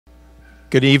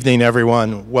Good evening,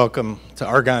 everyone. Welcome to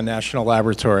Argonne National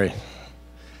Laboratory.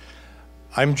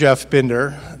 I'm Jeff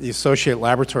Binder, the Associate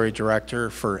Laboratory Director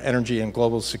for Energy and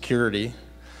Global Security,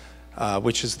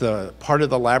 which is the part of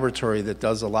the laboratory that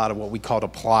does a lot of what we call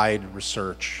applied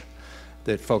research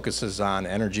that focuses on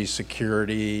energy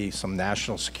security, some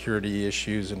national security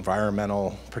issues,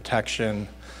 environmental protection,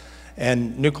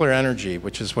 and nuclear energy,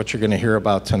 which is what you're going to hear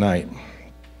about tonight.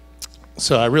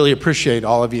 So I really appreciate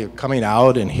all of you coming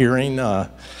out and hearing.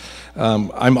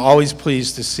 I'm always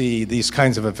pleased to see these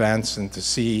kinds of events and to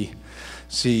see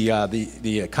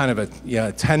the kind of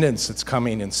attendance that's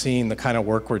coming and seeing the kind of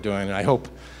work we're doing. And I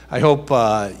hope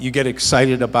you get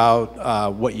excited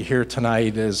about what you hear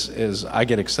tonight as I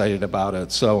get excited about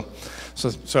it. So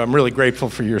I'm really grateful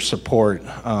for your support.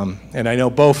 And I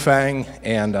know both Feng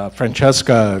and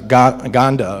Francesco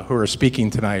Ganda, who are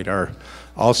speaking tonight, are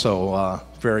also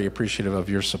very appreciative of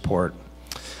your support.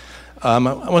 I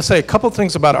want to say a couple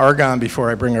things about Argonne before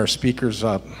I bring our speakers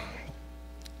up.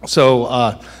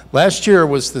 So last year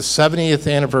was the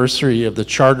 70th anniversary of the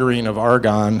chartering of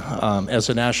Argonne as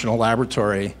a national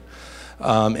laboratory.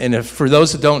 And for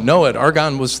those that don't know it,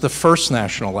 Argonne was the first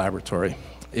national laboratory.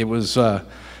 It was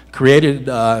created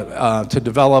to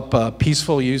develop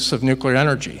peaceful use of nuclear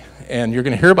energy. And you're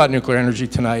going to hear about nuclear energy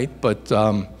tonight, but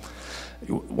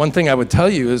one thing I would tell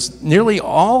you is nearly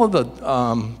all of the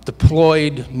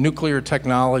deployed nuclear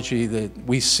technology that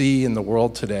we see in the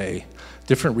world today,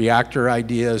 different reactor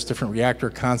ideas, different reactor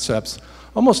concepts,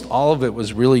 almost all of it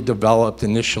was really developed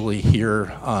initially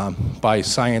here by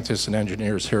scientists and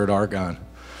engineers here at Argonne.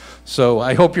 So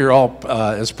I hope you're all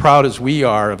as proud as we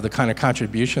are of the kind of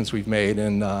contributions we've made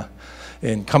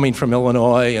in coming from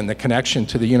Illinois and the connection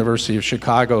to the University of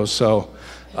Chicago. So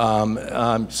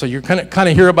you're kind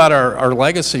of hear about our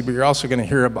legacy, but you're also going to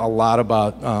hear a lot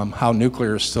about how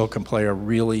nuclear still can play a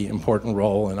really important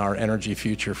role in our energy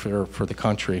future for the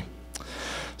country.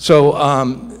 So,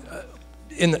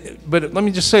 but let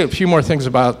me just say a few more things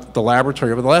about the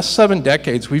laboratory. Over the last 7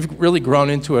 decades, we've really grown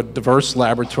into a diverse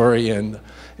laboratory and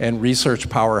research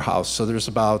powerhouse. So there's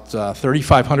about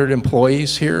 3,500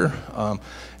 employees here.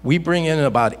 We bring in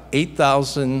about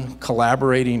 8,000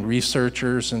 collaborating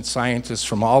researchers and scientists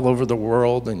from all over the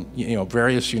world, and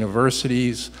various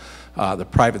universities, the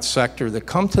private sector, that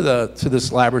come to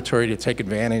this laboratory to take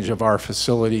advantage of our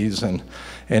facilities and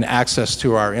access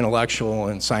to our intellectual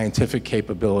and scientific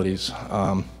capabilities.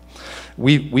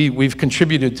 We've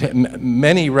contributed to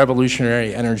many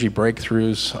revolutionary energy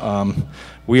breakthroughs.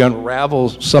 We unravel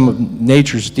some of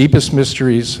nature's deepest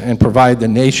mysteries and provide the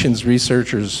nation's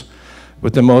researchers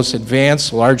with the most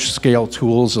advanced large-scale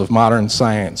tools of modern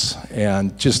science.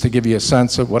 And just to give you a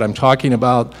sense of what I'm talking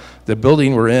about, the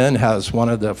building we're in has one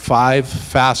of the 5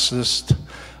 fastest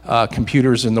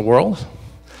computers in the world.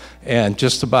 And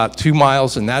just about 2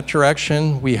 miles in that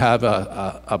direction, we have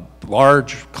a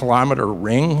large kilometer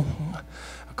ring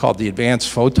called the Advanced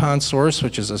Photon Source,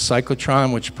 which is a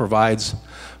cyclotron which provides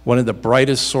one of the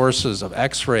brightest sources of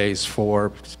X-rays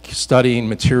for studying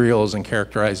materials and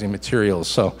characterizing materials.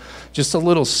 So just a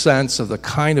little sense of the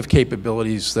kind of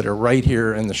capabilities that are right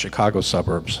here in the Chicago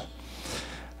suburbs.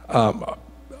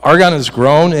 Argonne has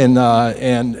grown and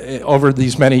over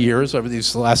these many years, over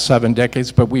these last 7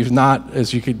 decades, but we've not,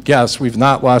 as you could guess, we've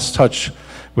not lost touch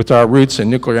with our roots in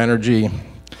nuclear energy.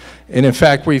 And in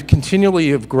fact, we've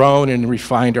continually have grown and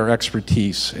refined our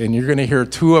expertise. And you're going to hear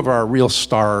 2 of our real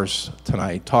stars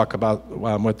tonight talk about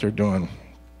what they're doing.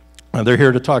 They're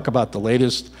here to talk about the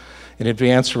latest in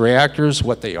advanced reactors,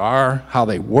 what they are, how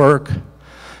they work,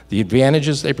 the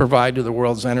advantages they provide to the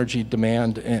world's energy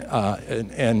demand,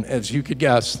 and as you could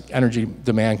guess, energy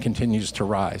demand continues to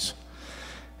rise.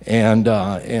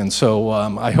 And so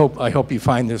I hope you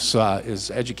find this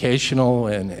as educational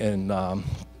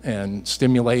and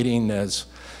stimulating as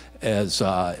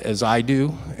I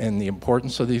do, and the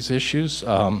importance of these issues.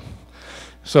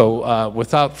 So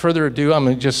without further ado, I'm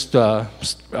going to just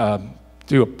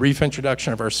do a brief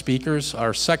introduction of our speakers.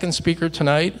 Our second speaker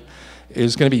tonight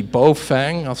is going to be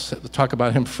Feng. I'll talk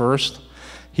about him first.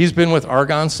 He's been with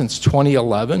Argonne since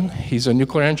 2011. He's a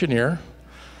nuclear engineer,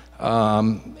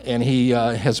 and he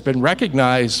has been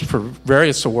recognized for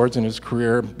various awards in his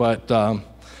career, but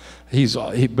he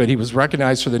was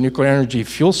recognized for the Nuclear Energy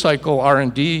Fuel Cycle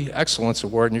R&D Excellence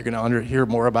Award, and you're going to hear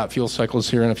more about fuel cycles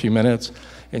here in a few minutes,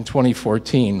 in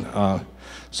 2014.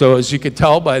 So as you could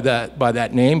tell by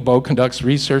that name, Bo conducts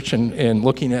research in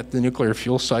looking at the nuclear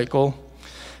fuel cycle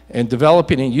and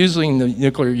developing and using the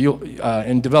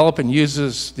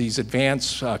uses these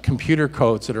advanced computer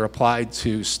codes that are applied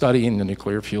to studying the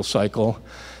nuclear fuel cycle.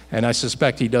 And I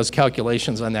suspect he does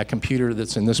calculations on that computer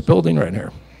that's in this building right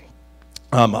here.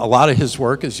 A lot of his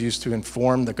work is used to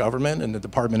inform the government and the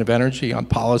Department of Energy on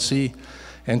policy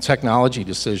and technology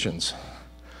decisions.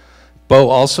 Bo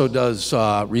also does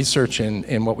research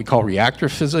in what we call reactor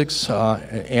physics,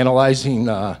 analyzing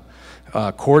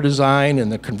core design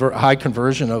and the high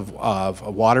conversion of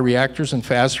water reactors and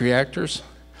fast reactors.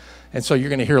 And so you're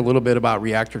going to hear a little bit about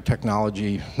reactor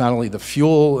technology, not only the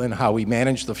fuel and how we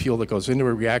manage the fuel that goes into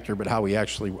a reactor, but how we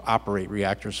actually operate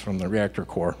reactors from the reactor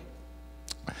core.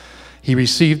 He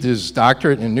received his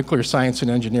doctorate in nuclear science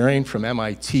and engineering from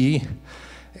MIT,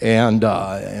 and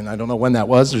I don't know when that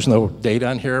was. There's no date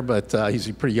on here, but he's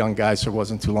a pretty young guy, so it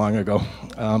wasn't too long ago.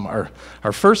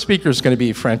 Our first speaker is going to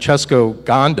be Francesco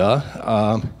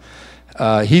Ganda.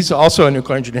 He's also a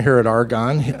nuclear engineer here at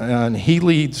Argonne, and he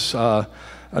leads a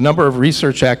number of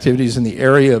research activities in the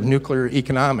area of nuclear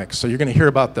economics. So you're going to hear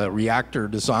about the reactor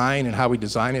design and how we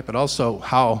design it, but also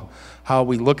how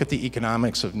we look at the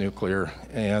economics of nuclear.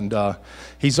 And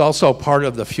he's also part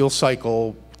of the fuel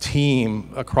cycle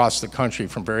team across the country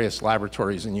from various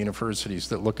laboratories and universities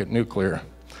that look at nuclear.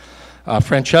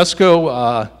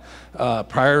 Francesco,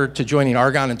 prior to joining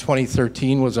Argonne in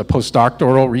 2013, was a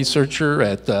postdoctoral researcher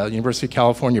at the University of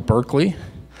California, Berkeley,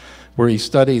 where he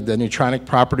studied the neutronic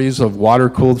properties of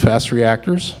water-cooled fast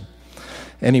reactors.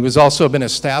 And he was also been a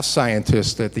staff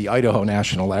scientist at the Idaho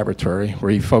National Laboratory,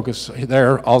 where he focused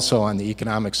there also on the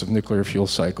economics of nuclear fuel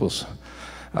cycles.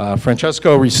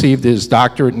 Francesco received his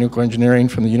doctorate in nuclear engineering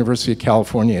from the University of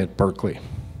California at Berkeley.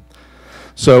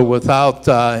 So without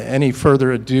any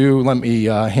further ado, let me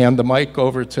hand the mic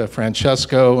over to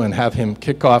Francesco and have him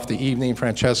kick off the evening.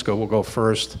 Francesco will go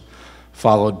first,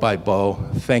 followed by Bo.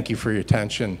 Thank you for your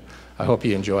attention. I hope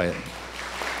you enjoy it.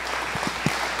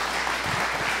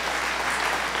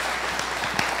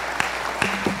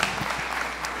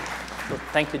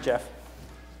 Thank you, Jeff.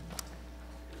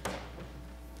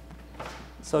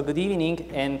 So good evening,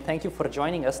 and thank you for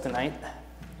joining us tonight.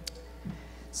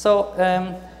 So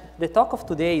the talk of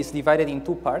today is divided in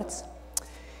two parts.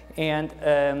 And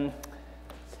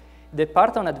the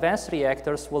part on advanced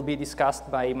reactors will be discussed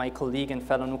by my colleague and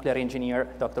fellow nuclear engineer,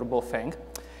 Dr. Feng.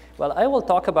 Well, I will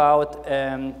talk about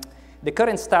the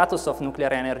current status of nuclear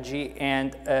energy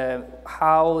and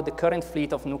how the current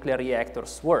fleet of nuclear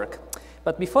reactors work.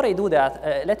 But before I do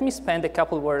that, let me spend a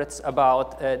couple words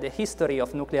about the history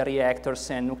of nuclear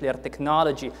reactors and nuclear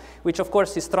technology, which of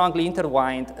course is strongly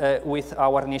intertwined with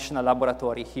our national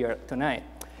laboratory here tonight.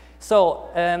 So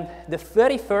the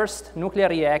very first nuclear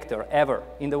reactor ever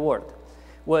in the world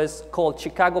was called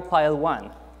Chicago Pile 1.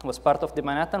 It was part of the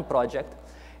Manhattan Project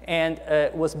and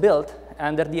was built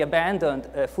under the abandoned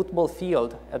football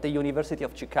field at the University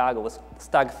of Chicago. It was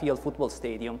Stagg Field Football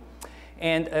Stadium.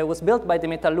 And it was built by the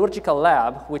Metallurgical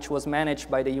Lab, which was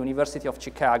managed by the University of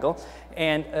Chicago,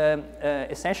 and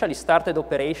essentially started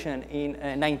operation in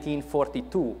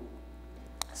 1942.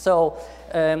 So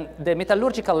the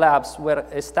Metallurgical Labs were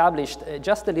established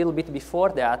just a little bit before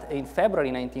that, in February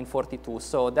 1942.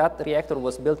 So that reactor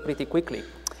was built pretty quickly.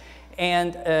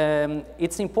 And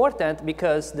it's important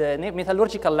because the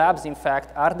Metallurgical Labs, in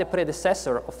fact, are the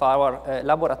predecessor of our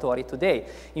laboratory today.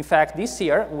 In fact, this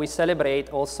year, we celebrate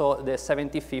also the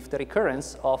 75th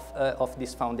recurrence of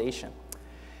this foundation.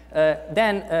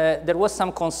 Then there was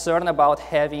some concern about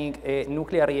having a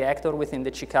nuclear reactor within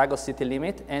the Chicago city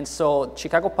limit. And so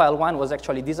Chicago Pile 1 was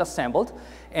actually disassembled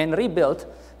and rebuilt,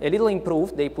 a little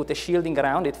improved. They put a shielding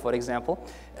around it, for example.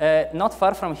 Not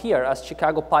far from here, as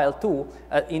Chicago Pile 2,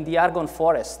 in the Argonne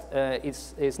Forest,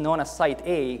 is known as Site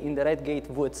A in the Red Gate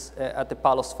Woods at the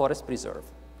Palos Forest Preserve.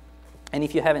 And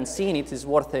if you haven't seen it, it's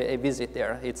worth a visit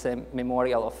there. It's a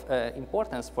memorial of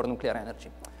importance for nuclear energy.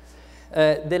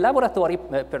 The laboratory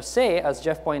per se, as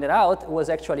Jeff pointed out, was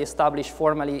actually established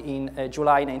formally in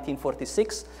July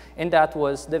 1946, and that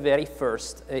was the very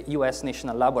first US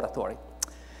national laboratory.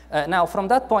 Now, from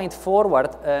that point forward,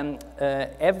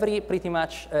 every pretty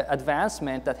much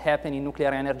advancement that happened in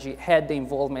nuclear energy had the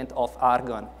involvement of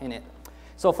Argonne in it.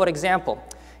 So, for example,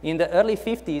 in the early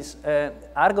 50s,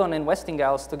 Argonne and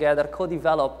Westinghouse together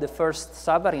co-developed the first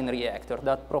submarine reactor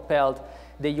that propelled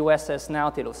the USS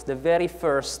Nautilus, the very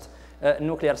first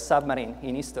nuclear submarine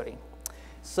in history.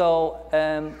 So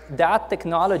that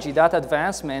technology, that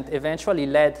advancement eventually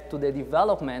led to the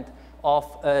development of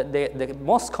the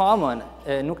most common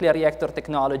nuclear reactor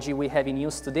technology we have in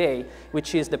use today,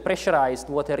 which is the pressurized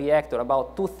water reactor.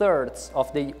 About 2/3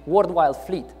 of the worldwide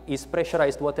fleet is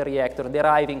pressurized water reactor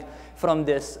deriving from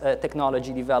this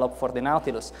technology developed for the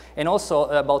Nautilus, and also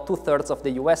about 2/3 of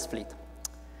the US fleet.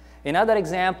 Another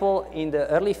example, in the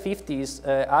early 50s,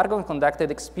 Argonne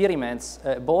conducted experiments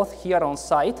both here on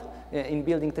site in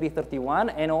Building 331,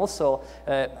 and also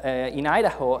in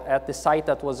Idaho at the site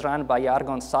that was run by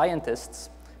Argonne scientists,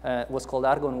 was called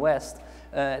Argonne West,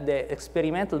 the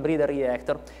experimental breeder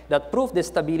reactor that proved the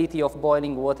stability of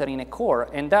boiling water in a core,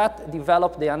 and that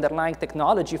developed the underlying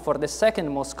technology for the second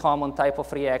most common type of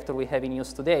reactor we have in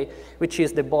use today, which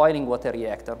is the boiling water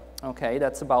reactor. Okay,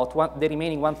 that's about the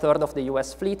remaining 1/3 of the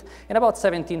US fleet and about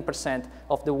 17%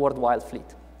 of the worldwide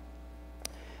fleet.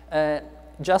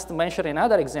 Just to mention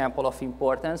another example of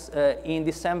importance, in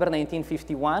December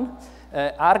 1951,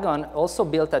 Argonne also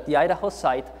built at the Idaho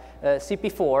site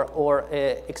CP4, or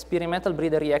Experimental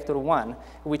Breeder Reactor 1,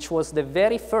 which was the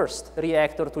very first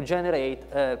reactor to generate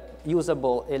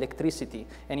usable electricity.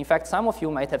 And in fact, some of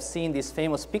you might have seen this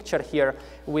famous picture here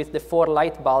with the 4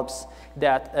 light bulbs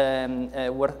that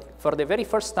were, for the very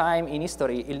first time in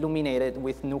history, illuminated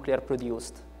with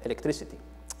nuclear-produced electricity.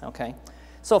 Okay?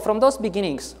 So from those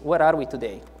beginnings, where are we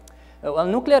today? Well,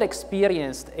 nuclear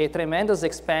experienced a tremendous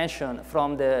expansion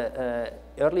from the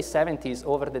early 70s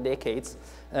over the decades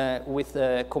with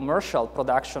commercial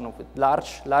production with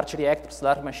large reactors,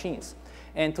 large machines.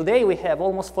 And today we have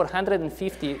almost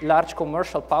 450 large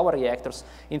commercial power reactors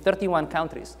in 31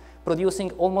 countries,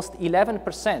 producing almost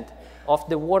 11% of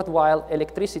the worldwide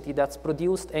electricity that's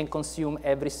produced and consumed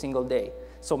every single day.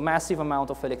 So massive amount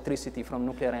of electricity from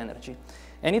nuclear energy.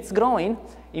 And it's growing.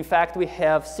 In fact, we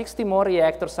have 60 more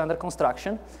reactors under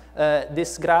construction.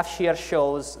 This graph here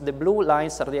shows the blue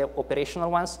lines are the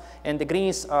operational ones, and the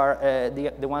greens are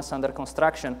the ones under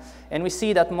construction. And we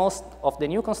see that most of the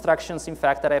new constructions, in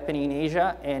fact, are happening in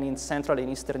Asia and in Central and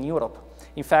Eastern Europe.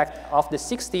 In fact, of the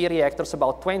 60 reactors,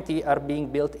 about 20 are being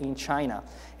built in China.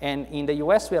 And in the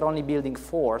US, we are only building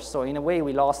 4. So in a way,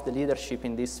 we lost the leadership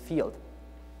in this field.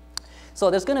 So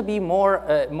there's going to be more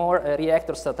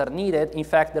reactors that are needed. In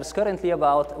fact, there's currently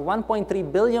about 1.3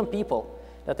 billion people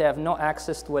that have no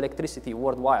access to electricity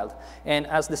worldwide. And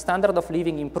as the standard of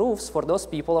living improves for those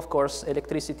people, of course,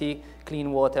 electricity,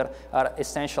 clean water are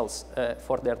essentials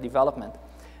for their development.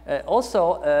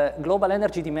 Also, global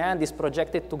energy demand is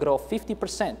projected to grow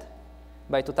 50%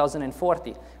 by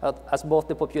 2040, as both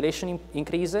the population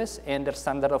increases and their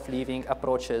standard of living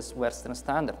approaches Western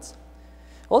standards.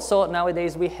 Also,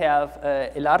 nowadays we have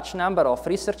a large number of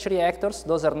research reactors.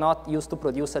 Those are not used to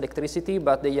produce electricity,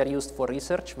 but they are used for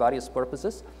research, various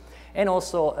purposes. And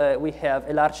also, we have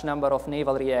a large number of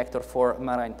naval reactors for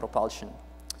marine propulsion.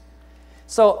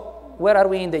 So, where are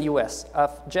we in the US?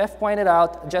 Jeff pointed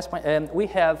out, we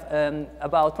have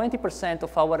about 20%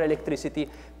 of our electricity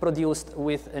produced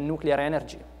with nuclear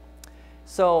energy.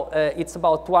 So it's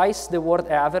about twice the world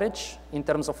average in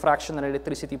terms of fractional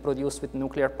electricity produced with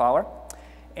nuclear power.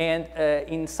 And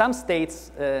in some states,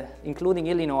 including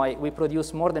Illinois, we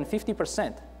produce more than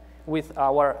 50% with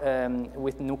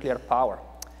with nuclear power.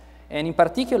 And in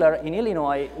particular, in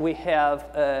Illinois, we have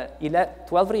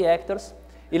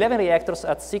 11 reactors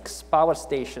at 6 power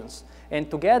stations. And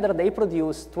together, they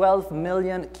produce 12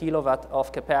 million kilowatt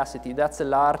of capacity. That's a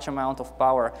large amount of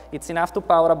power. It's enough to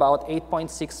power about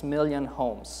 8.6 million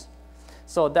homes.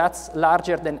 So that's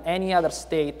larger than any other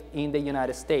state in the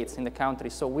United States, in the country.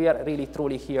 So we are really,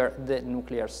 truly here, the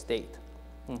nuclear state.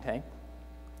 Okay.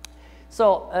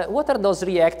 So what are those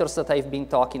reactors that I've been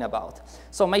talking about?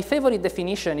 So my favorite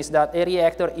definition is that a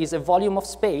reactor is a volume of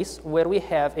space where we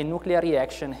have a nuclear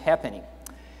reaction happening.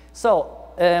 So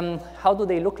how do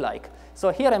they look like? So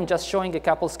here I'm just showing a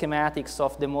couple schematics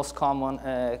of the most common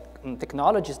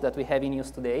technologies that we have in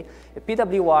use today. A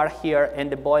PWR here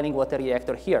and the boiling water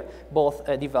reactor here, both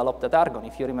developed at Argonne,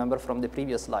 if you remember from the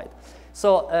previous slide.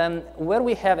 So where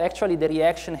we have actually the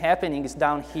reaction happening is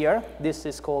down here. This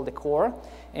is called the core.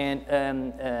 And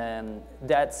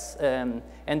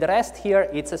and the rest here,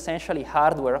 it's essentially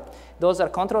hardware. Those are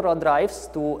control rod drives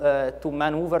to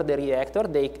maneuver the reactor.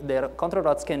 Their control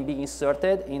rods can be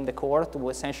inserted in the core to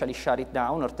essentially shut it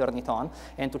down or turn it on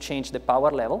and to change the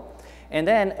power level. And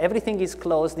then everything is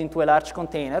closed into a large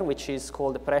container, which is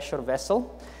called a pressure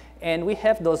vessel. And we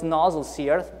have those nozzles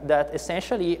here that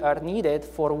essentially are needed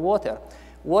for water.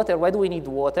 Water, why do we need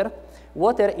water?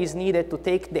 Water is needed to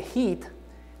take the heat.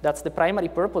 That's the primary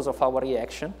purpose of our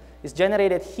reaction. It's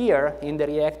generated here in the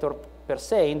reactor per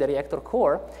se, in the reactor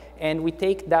core, and we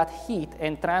take that heat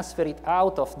and transfer it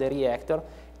out of the reactor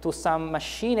to some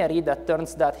machinery that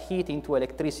turns that heat into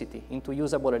electricity, into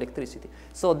usable electricity.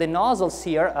 So the nozzles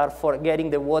here are for getting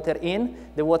the water in.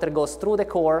 The water goes through the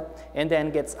core and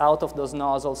then gets out of those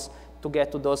nozzles to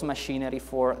get to those machinery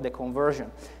for the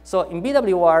conversion. So in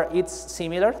BWR, it's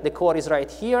similar. The core is right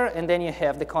here, and then you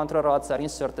have the control rods are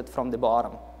inserted from the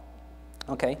bottom.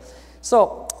 Okay,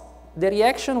 so the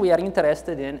reaction we are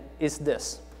interested in is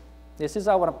this. This is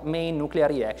our main nuclear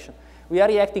reaction. We are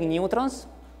reacting neutrons,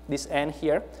 this N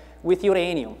here, with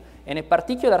uranium, and a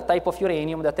particular type of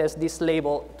uranium that has this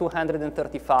label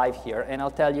 235 here, and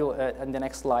I'll tell you in the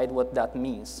next slide what that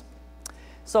means.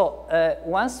 So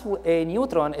once a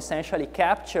neutron essentially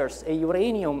captures a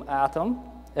uranium atom,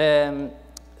 a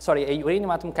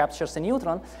uranium atom captures a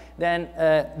neutron, then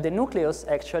the nucleus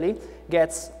actually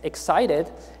gets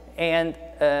excited and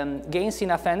gains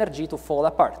enough energy to fall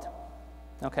apart.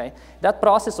 Okay, that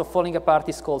process of falling apart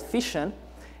is called fission,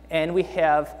 and we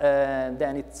have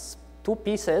then it's two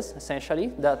pieces essentially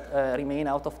that remain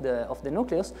out of the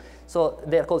nucleus. So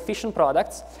they're called fission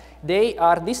products. They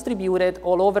are distributed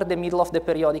all over the middle of the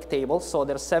periodic table. So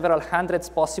there's several hundreds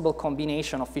possible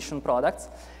combination of fission products,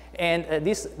 and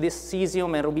this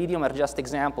cesium and rubidium are just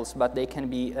examples, but they can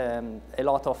be a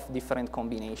lot of different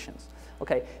combinations.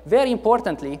 Okay, very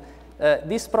importantly,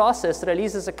 this process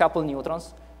releases a couple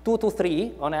neutrons. 2 to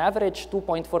 3, on average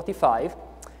 2.45,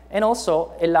 and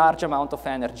also a large amount of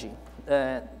energy,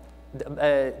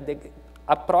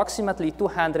 approximately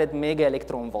 200 mega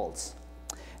electron volts.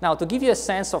 Now, to give you a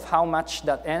sense of how much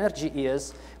that energy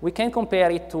is, we can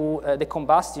compare it to the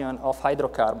combustion of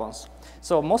hydrocarbons.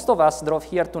 So most of us drove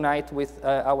here tonight with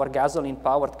our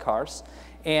gasoline-powered cars,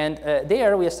 and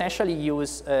there we essentially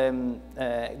use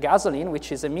gasoline,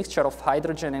 which is a mixture of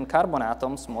hydrogen and carbon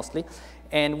atoms mostly,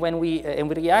 and when we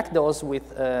react those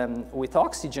with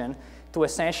oxygen to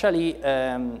essentially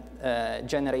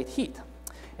generate heat.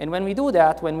 And when we do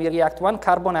that, when we react one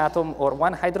carbon atom or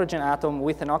one hydrogen atom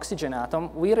with an oxygen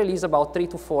atom, we release about 3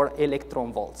 to 4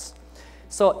 electron volts.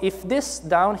 So if this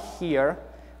down here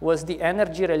was the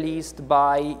energy released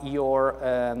by your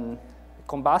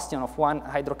combustion of one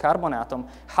hydrocarbon atom,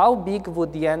 how big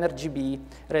would the energy be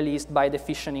released by the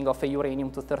fissioning of a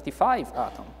uranium-235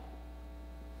 atom?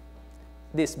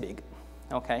 This big,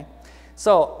 okay?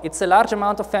 So it's a large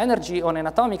amount of energy on an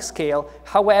atomic scale.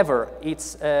 However,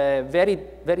 it's very,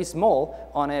 very small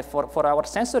for our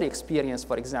sensory experience,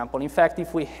 for example. In fact,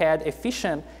 if we had a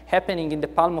fission happening in the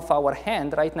palm of our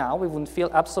hand right now, we wouldn't feel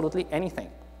absolutely anything.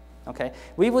 Okay?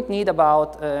 We would need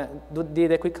about,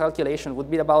 did a quick calculation,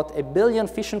 would be about 1 billion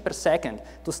fission per second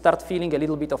to start feeling a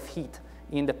little bit of heat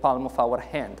in the palm of our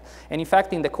hand. And in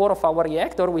fact, in the core of our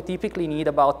reactor, we typically need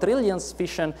about trillions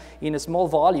fission in a small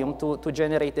volume to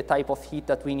generate the type of heat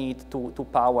that we need to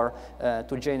power,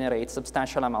 to generate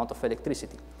substantial amount of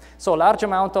electricity. So large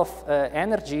amount of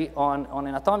energy on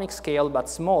an atomic scale, but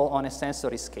small on a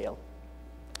sensory scale.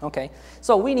 Okay,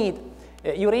 so we need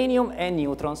uranium and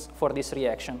neutrons for this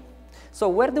reaction. So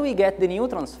where do we get the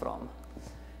neutrons from?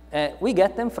 We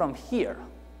get them from here,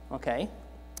 okay?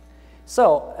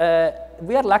 So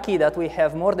we are lucky that we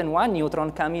have more than one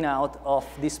neutron coming out of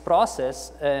this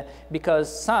process because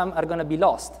some are going to be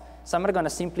lost. Some are going to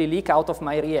simply leak out of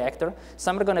my reactor.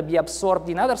 Some are going to be absorbed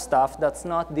in other stuff that's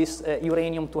not this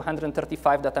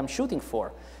uranium-235 that I'm shooting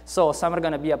for. So some are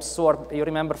going to be absorbed. You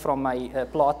remember from my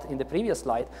plot in the previous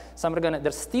slide, some are going to,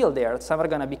 they're still there. Some are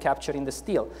going to be captured in the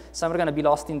steel. Some are going to be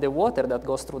lost in the water that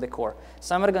goes through the core.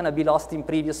 Some are going to be lost in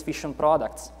previous fission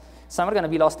products. Some are going to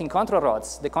be lost in control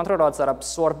rods. The control rods are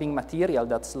absorbing material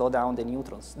that slow down the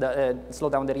neutrons, slow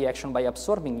down the reaction by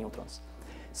absorbing neutrons.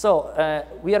 So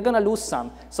we are going to lose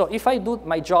some. So if I do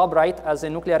my job right as a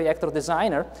nuclear reactor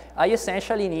designer, I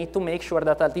essentially need to make sure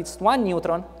that at least one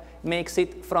neutron makes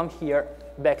it from here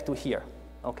back to here,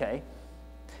 okay?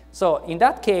 So in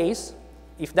that case,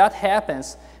 if that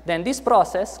happens, then this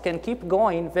process can keep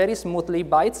going very smoothly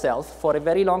by itself for a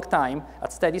very long time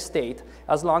at steady state,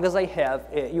 as long as I have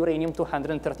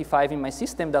uranium-235 in my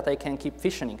system that I can keep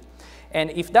fissioning.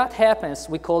 And if that happens,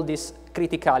 we call this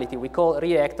criticality. We call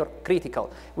reactor critical,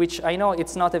 which I know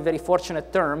it's not a very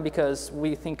fortunate term because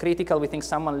we think critical, we think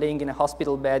someone laying in a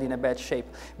hospital bed in a bad shape.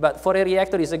 But for a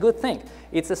reactor, it's a good thing.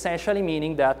 It's essentially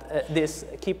meaning that this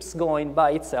keeps going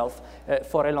by itself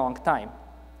for a long time.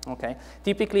 Okay.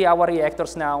 Typically, our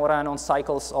reactors now run on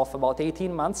cycles of about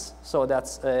 18 months, so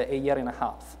that's a year and a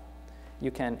half.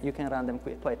 You can run them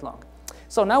quite long.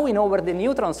 So now we know where the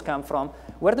neutrons come from.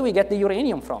 Where do we get the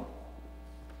uranium from?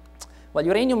 Well,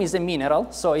 uranium is a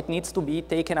mineral, so it needs to be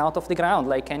taken out of the ground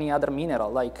like any other mineral,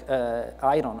 like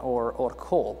iron or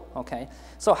coal, okay?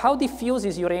 So how diffuse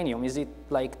is uranium? Is it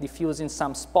like diffuse in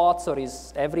some spots or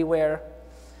is everywhere?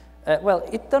 Well,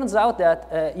 it turns out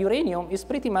that uranium is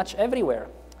pretty much everywhere.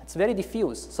 It's very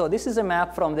diffuse. So this is a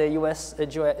map from the US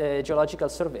Geological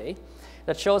Survey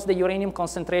that shows the uranium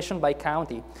concentration by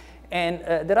county. And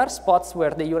there are spots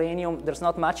where the uranium, there's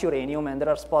not much uranium, and there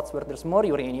are spots where there's more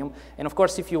uranium. And of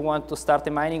course, if you want to start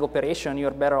a mining operation,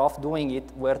 you're better off doing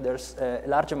it where there's a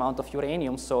large amount of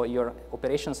uranium, so your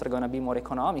operations are going to be more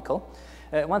economical.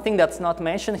 One thing that's not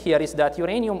mentioned here is that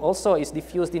uranium also is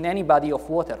diffused in any body of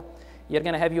water. You're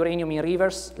going to have uranium in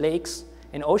rivers, lakes,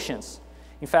 and oceans.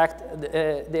 In fact,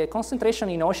 the concentration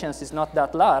in oceans is not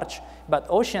that large, but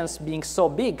oceans being so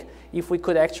big, if we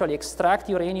could actually extract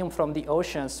uranium from the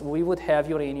oceans, we would have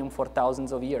uranium for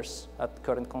thousands of years at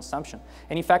current consumption.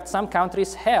 And in fact, some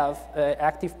countries have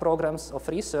active programs of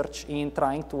research in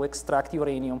trying to extract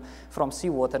uranium from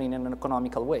seawater in an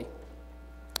economical way.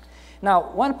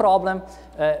 Now, one problem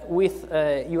with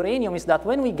uranium is that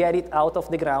when we get it out of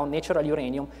the ground, natural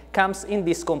uranium comes in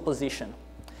this composition.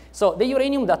 So the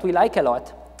uranium that we like a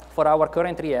lot for our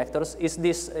current reactors is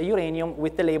this uranium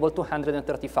with the label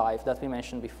 235 that we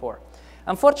mentioned before.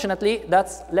 Unfortunately,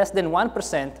 that's less than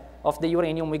 1% of the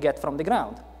uranium we get from the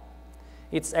ground.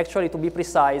 It's actually, to be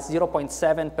precise,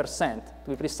 0.7%. To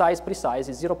be precise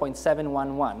is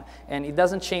 0.711. And it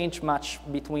doesn't change much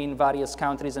between various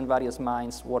countries and various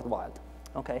mines worldwide.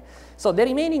 Okay? So the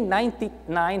remaining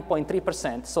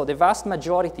 99.3%, so the vast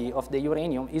majority of the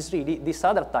uranium is really this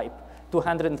other type,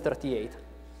 238.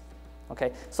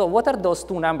 Okay, so what are those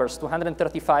two numbers,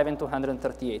 235 and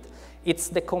 238? It's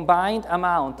the combined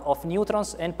amount of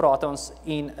neutrons and protons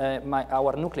in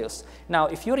our nucleus. Now,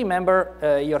 if you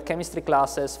remember your chemistry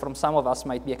classes from some of us,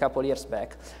 might be a couple years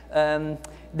back,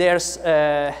 there's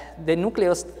the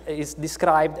nucleus is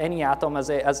described, any atom,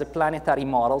 as a planetary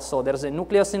model. So there's a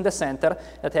nucleus in the center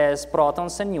that has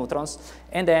protons and neutrons,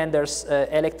 and then there's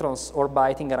electrons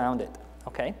orbiting around it.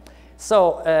 Okay,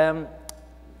 so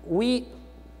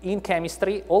in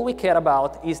chemistry, all we care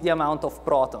about is the amount of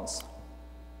protons.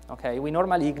 Okay, we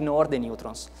normally ignore the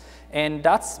neutrons. And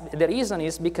that's, the reason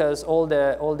is because all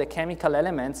the chemical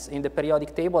elements in the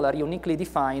periodic table are uniquely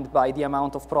defined by the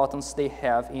amount of protons they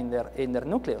have in their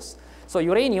nucleus. So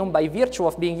uranium, by virtue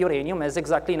of being uranium, has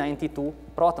exactly 92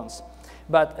 protons.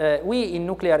 But we in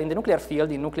the nuclear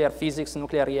field, in nuclear physics,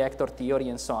 nuclear reactor theory,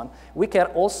 and so on, we care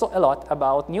also a lot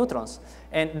about neutrons.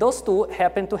 And those two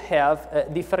happen to have a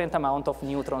different amount of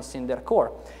neutrons in their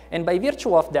core. And by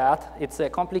virtue of that, it's a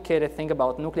complicated thing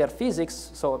about nuclear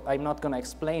physics, so I'm not going to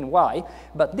explain why,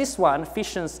 but this one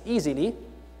fissions easily,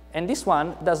 and this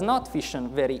one does not fission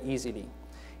very easily.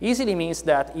 Easily means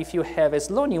that if you have a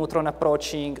slow neutron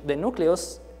approaching the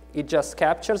nucleus, it just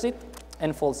captures it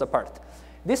and falls apart.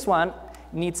 This one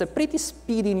needs a pretty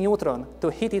speedy neutron to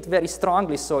hit it very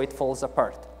strongly so it falls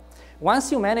apart.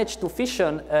 Once you manage to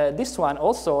fission, this one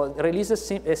also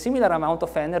releases a similar amount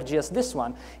of energy as this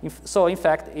one. So in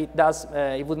fact,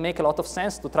 it would make a lot of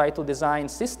sense to try to design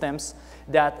systems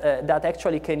that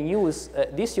actually can use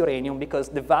this uranium, because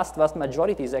the vast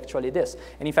majority is actually this.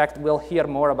 And in fact, we'll hear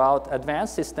more about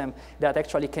advanced systems that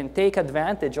actually can take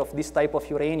advantage of this type of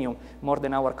uranium more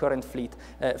than our current fleet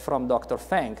from Dr.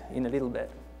 Feng in a little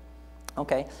bit.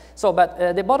 Okay, so but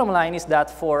the bottom line is that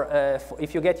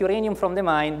if you get uranium from the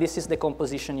mine, this is the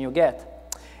composition you get.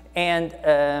 And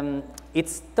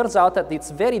it turns out that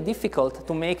it's very difficult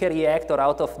to make a reactor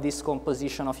out of this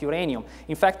composition of uranium.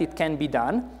 In fact, it can be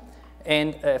done.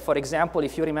 And for example,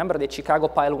 if you remember the Chicago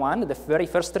Pile 1, the very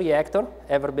first reactor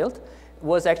ever built,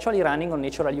 was actually running on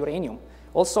natural uranium.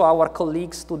 Also, our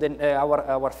colleagues,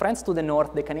 our friends to the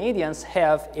north, the Canadians,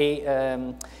 have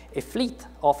a fleet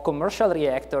of commercial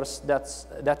reactors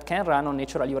that can run on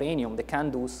natural uranium. The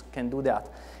CANDUs can do that.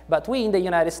 But we in the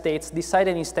United States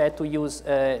decided instead to use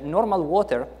normal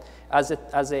water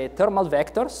as a thermal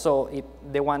vector, so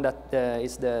the one that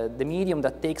is the medium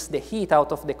that takes the heat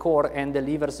out of the core and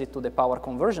delivers it to the power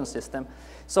conversion system.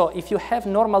 So if you have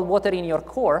normal water in your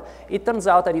core, it turns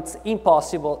out that it's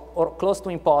impossible or close to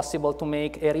impossible to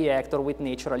make a reactor with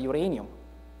natural uranium,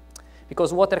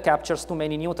 because water captures too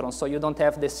many neutrons, so you don't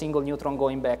have the single neutron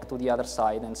going back to the other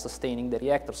side and sustaining the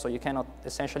reactor, so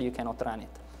essentially you cannot run it.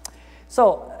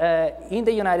 So in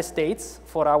the United States,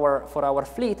 for our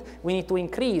fleet, we need to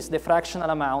increase the fractional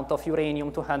amount of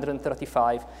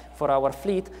uranium-235 for our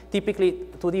fleet, typically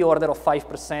to the order of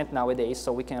 5% nowadays,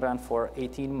 so we can run for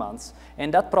 18 months.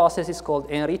 And that process is called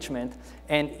enrichment,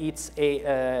 and it's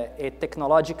a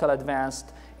technological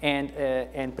advanced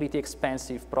and pretty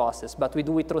expensive process, but we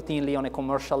do it routinely on a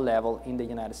commercial level in the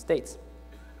United States.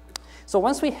 So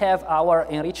once we have our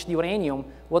enriched uranium,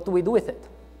 what do we do with it?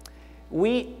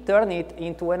 We turn it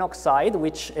into an oxide,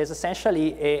 which is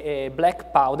essentially a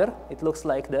black powder. It looks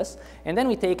like this. And then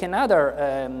we take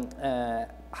another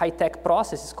high-tech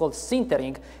process. It's called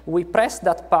sintering. We press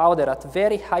that powder at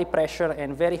very high pressure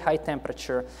and very high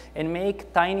temperature and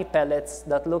make tiny pellets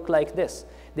that look like this.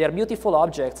 They are beautiful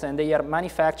objects, and they are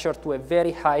manufactured to a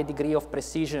very high degree of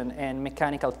precision and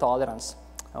mechanical tolerance.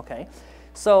 Okay?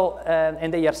 So,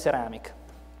 and they are ceramic.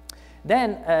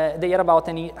 Then they are about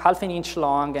half an inch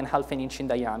long and half an inch in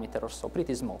diameter or so,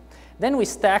 pretty small. Then we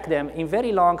stack them in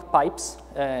very long pipes,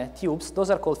 tubes.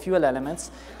 Those are called fuel elements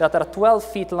that are 12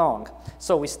 feet long.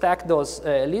 So we stack those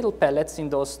little pellets in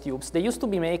those tubes. They used to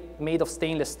be made of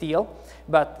stainless steel,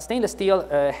 but stainless steel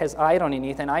has iron in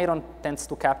it, and iron tends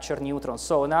to capture neutrons.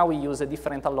 So now we use a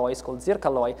different alloy. It's called zirc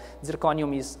alloy.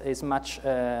 Zirconium is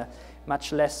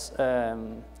much less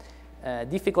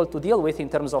difficult to deal with in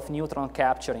terms of neutron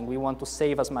capturing. We want to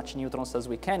save as much neutrons as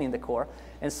we can in the core.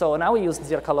 And so now we use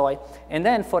zirc alloy. And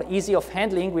then for ease of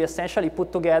handling, we essentially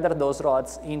put together those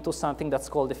rods into something that's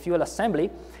called the fuel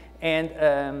assembly. And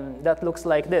that looks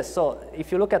like this. So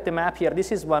if you look at the map here,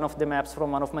 this is one of the maps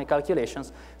from one of my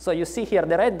calculations. So you see here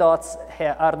the red dots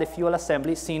are the fuel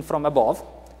assembly seen from above,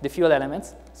 the fuel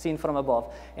elements seen from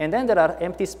above. And then there are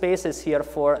empty spaces here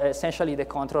for essentially the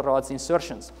control rods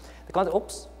insertions.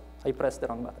 Oops. I pressed the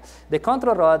wrong button. The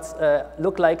control rods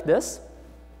look like this.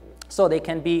 So they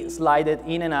can be slided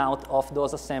in and out of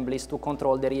those assemblies to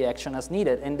control the reaction as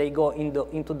needed. And they go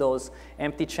into those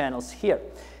empty channels here.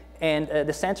 And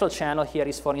the central channel here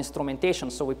is for instrumentation.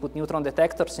 So we put neutron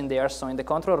detectors in there. So in the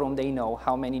control room, they know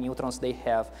how many neutrons they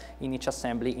have in each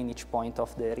assembly, in each point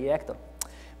of the reactor.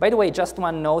 By the way, just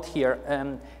one note here.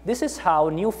 This is how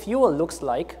new fuel looks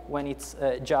like when it's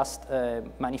just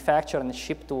manufactured and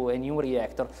shipped to a new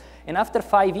reactor. And after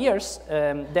 5 years,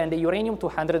 then the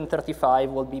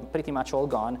uranium-235 will be pretty much all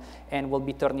gone and will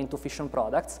be turned into fission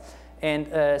products.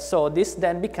 And so this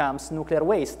then becomes nuclear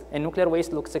waste. And nuclear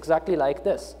waste looks exactly like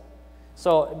this.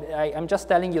 So I'm just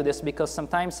telling you this because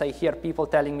sometimes I hear people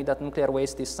telling me that nuclear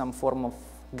waste is some form of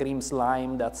green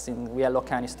slime that's in yellow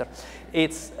canister.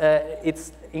 It's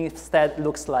instead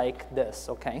looks like this,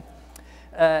 okay?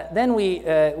 Then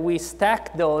we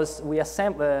stack those, we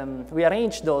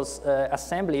arrange those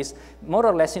assemblies more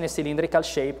or less in a cylindrical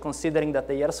shape, considering that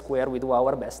they are square, we do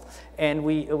our best. And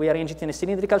we arrange it in a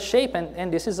cylindrical shape,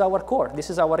 and this is our core, this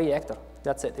is our reactor.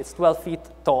 That's it, it's 12 feet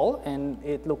tall, and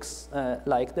it looks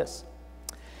like this.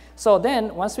 So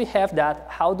then, once we have that,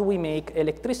 how do we make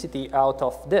electricity out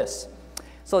of this?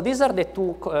 So these are the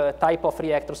two type of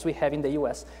reactors we have in the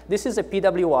US. This is a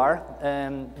PWR,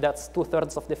 that's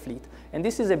 2/3 of the fleet. And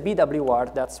this is a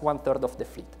BWR, that's 1/3 of the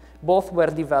fleet. Both were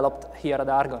developed here at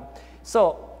Argonne.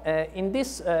 So in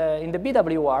the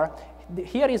BWR,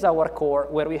 here is our core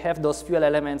where we have those fuel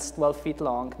elements 12 feet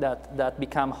long that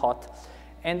become hot.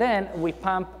 And then we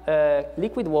pump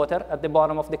liquid water at the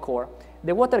bottom of the core.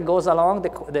 The water goes along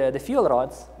the fuel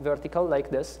rods, vertical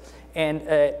like this, and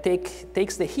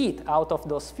takes the heat out of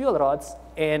those fuel rods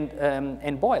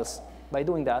and boils by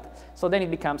doing that. So then it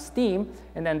becomes steam,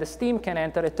 and then the steam can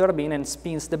enter a turbine and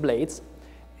spins the blades.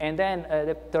 And then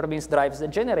the turbines drives the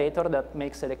generator that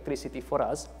makes electricity for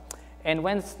us. And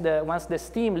once the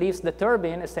steam leaves the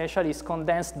turbine, essentially it's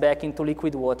condensed back into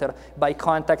liquid water by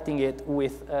contacting it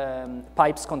with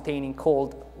pipes containing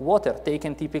cold water,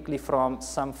 taken typically from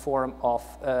some form of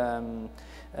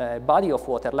body of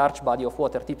water, large body of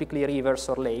water, typically rivers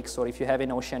or lakes, or if you have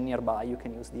an ocean nearby, you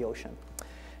can use the ocean.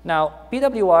 Now,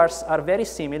 PWRs are very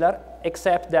similar,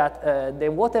 except that the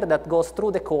water that goes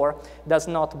through the core does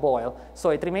not boil.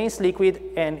 So it remains liquid,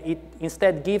 and it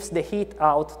instead gives the heat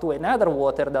out to another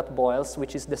water that boils,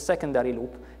 which is the secondary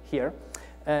loop here.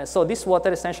 So this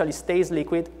water essentially stays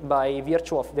liquid by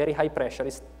virtue of very high pressure.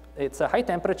 It's a high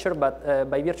temperature, but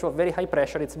by virtue of very high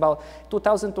pressure, it's about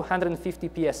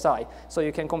 2,250 psi. So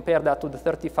you can compare that to the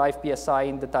 35 psi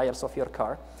in the tires of your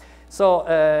car. So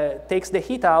takes the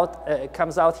heat out,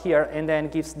 comes out here, and then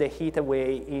gives the heat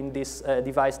away in this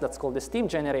device that's called the steam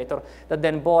generator that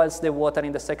then boils the water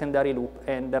in the secondary loop,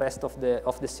 and the rest of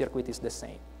the circuit is the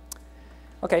same.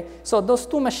 Okay, so those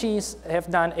two machines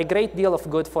have done a great deal of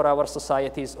good for our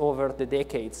societies over the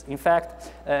decades. In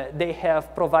fact, they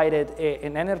have provided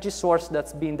an energy source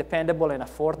that's been dependable and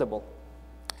affordable.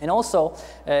 And also,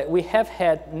 we have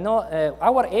had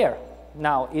our air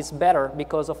now is better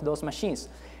because of those machines.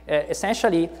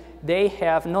 Essentially, they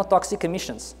have no toxic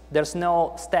emissions. There's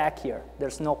no stack here.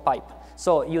 There's no pipe.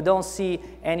 So you don't see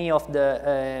any of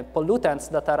the pollutants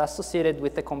that are associated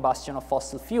with the combustion of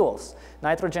fossil fuels,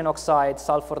 nitrogen oxide,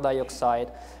 sulfur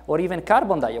dioxide, or even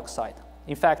carbon dioxide.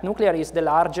 In fact, nuclear is the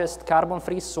largest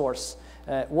carbon-free source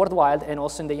worldwide, and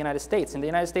also in the United States. In the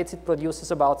United States, it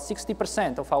produces about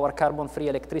 60% of our carbon-free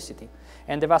electricity,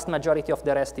 and the vast majority of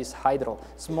the rest is hydro.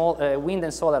 Small, wind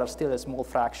and solar are still a small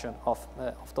fraction of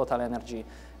total energy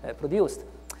produced.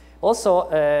 Also,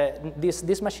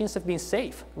 these machines have been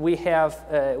safe. We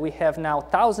have now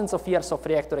thousands of years of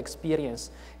reactor experience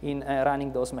in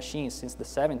running those machines since the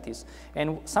 70s.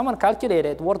 And someone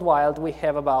calculated worldwide we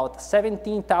have about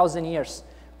 17,000 years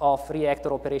of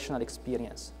reactor operational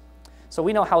experience. So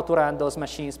we know how to run those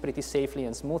machines pretty safely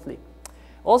and smoothly.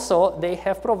 Also, they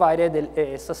have provided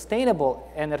a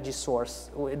sustainable energy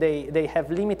source. They have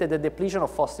limited the depletion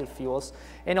of fossil fuels,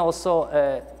 and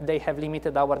also they have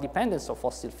limited our dependence on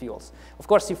fossil fuels. Of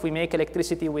course, if we make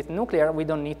electricity with nuclear, we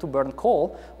don't need to burn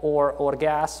coal or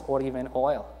gas or even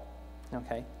oil.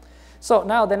 Okay? So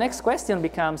now the next question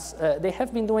becomes, they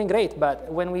have been doing great,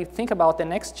 but when we think about the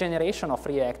next generation of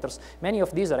reactors, many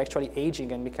of these are actually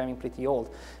aging and becoming pretty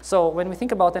old. So when we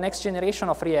think about the next generation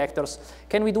of reactors,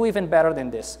 can we do even better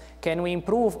than this? Can we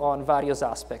improve on various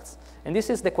aspects? And this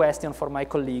is the question for my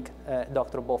colleague,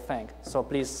 Dr. Feng. So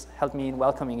please help me in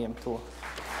welcoming him to.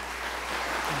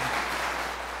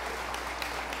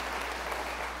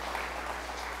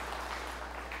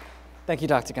 Thank you,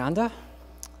 Dr. Ganda.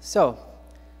 So,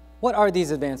 what are these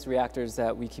advanced reactors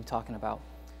that we keep talking about?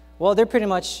 Well, they're pretty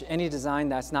much any design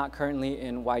that's not currently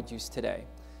in wide use today.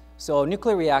 So a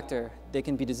nuclear reactor, they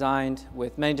can be designed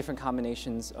with many different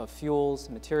combinations of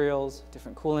fuels, materials,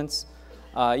 different coolants,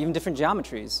 even different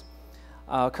geometries.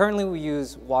 Currently we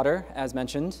use water, as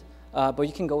mentioned, but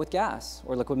you can go with gas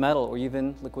or liquid metal or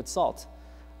even liquid salt.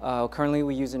 Currently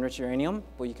we use enriched uranium,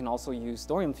 but you can also use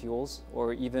thorium fuels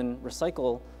or even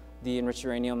recycle the enriched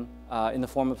uranium in the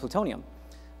form of plutonium.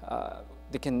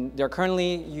 They're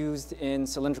currently used in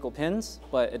cylindrical pins,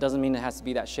 but it doesn't mean it has to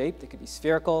be that shape. They could be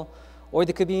spherical, or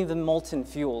they could be even molten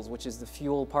fuels, which is the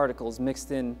fuel particles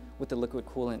mixed in with the liquid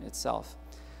coolant itself.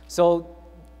 So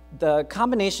the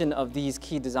combination of these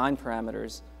key design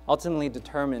parameters ultimately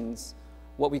determines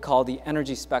what we call the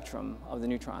energy spectrum of the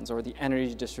neutrons, or the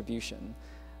energy distribution.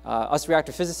 Us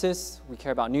reactor physicists, we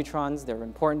care about neutrons. They're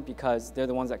important because they're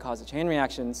the ones that cause the chain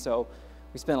reaction. So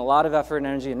we spend a lot of effort, and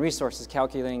energy, and resources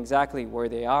calculating exactly where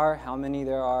they are, how many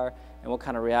there are, and what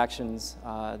kind of reactions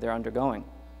they're undergoing.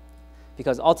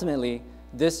 Because ultimately,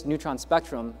 this neutron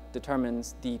spectrum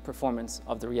determines the performance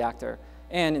of the reactor,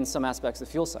 and in some aspects, the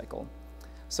fuel cycle.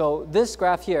 So this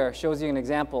graph here shows you an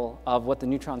example of what the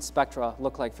neutron spectra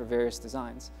look like for various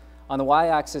designs. On the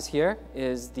y-axis here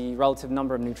is the relative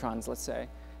number of neutrons, let's say,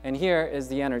 and here is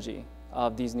the energy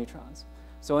of these neutrons.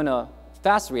 So in a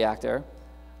fast reactor,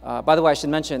 by the way, I should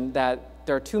mention that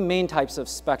there are two main types of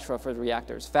spectra for the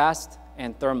reactors, fast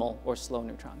and thermal or slow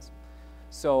neutrons.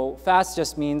 So fast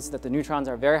just means that the neutrons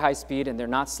are very high speed and they're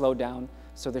not slowed down.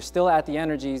 So they're still at the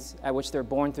energies at which they're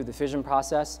born through the fission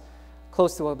process,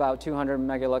 close to about 200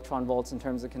 megaelectron volts in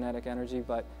terms of kinetic energy,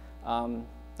 but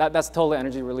that's total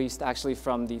energy released actually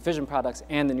from the fission products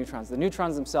and the neutrons. The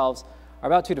neutrons themselves are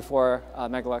about 2 to 4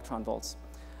 megaelectron volts.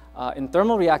 In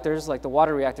thermal reactors, like the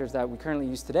water reactors that we currently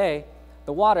use today,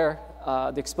 the water,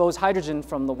 the exposed hydrogen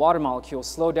from the water molecules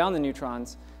slow down the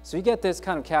neutrons, so you get this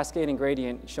kind of cascading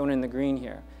gradient shown in the green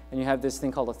here, and you have this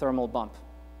thing called a thermal bump.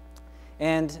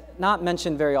 And not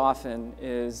mentioned very often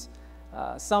is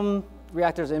some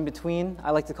reactors in between.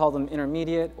 I like to call them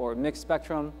intermediate or mixed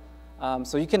spectrum,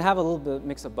 so you can have a little bit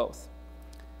mix of both.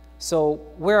 So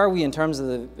where are we in terms of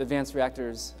the advanced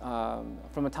reactors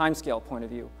from a timescale point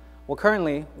of view? Well,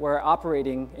 currently, we're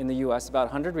operating in the US about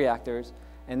 100 reactors,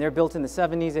 and they're built in the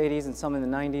 70s, 80s, and some in the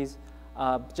 90s.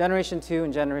 Generation 2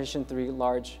 and Generation 3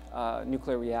 large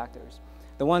nuclear reactors.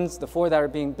 The 4 that are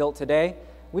being built today,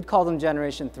 we'd call them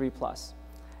Generation 3+.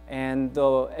 And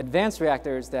the advanced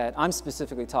reactors that I'm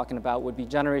specifically talking about would be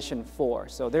Generation 4.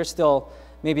 So they're still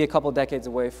maybe a couple decades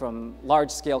away from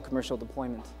large-scale commercial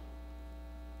deployment.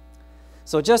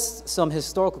 So just some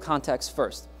historical context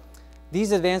first.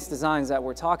 These advanced designs that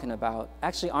we're talking about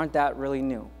actually aren't that really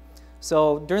new.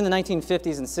 So during the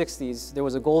 1950s and 60s, there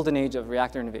was a golden age of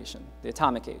reactor innovation, the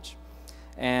atomic age.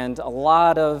 And a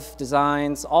lot of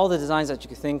designs, all the designs that you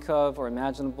could think of or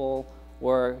imaginable,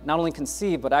 were not only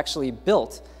conceived, but actually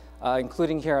built,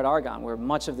 including here at Argonne, where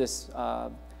much of this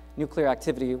nuclear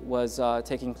activity was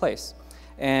taking place.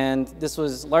 And this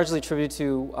was largely attributed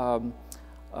to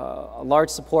a large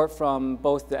support from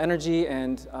both the energy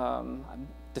and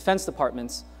defense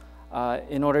departments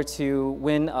in order to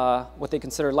win what they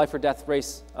consider life or death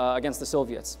race against the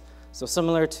Soviets. So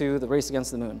similar to the race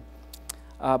against the moon.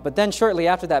 But then shortly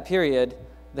after that period,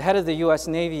 the head of the US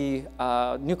Navy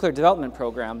nuclear development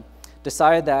program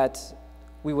decided that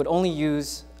we would only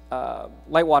use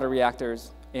light water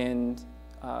reactors in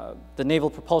the naval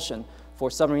propulsion for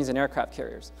submarines and aircraft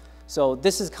carriers. So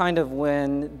this is kind of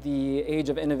when the age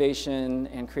of innovation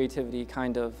and creativity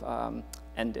kind of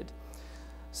ended.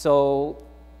 So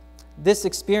this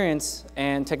experience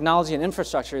and technology and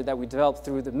infrastructure that we developed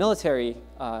through the military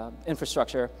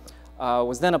infrastructure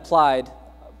was then applied,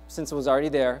 since it was already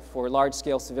there, for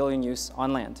large-scale civilian use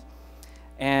on land.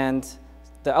 And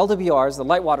the LWRs, the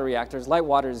light water reactors, light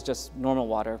water is just normal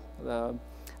water.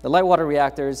 The light water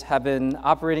reactors have been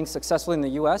operating successfully in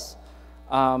the US.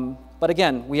 But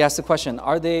again, we asked the question,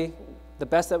 are they the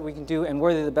best that we can do, and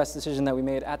were they the best decision that we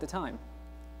made at the time?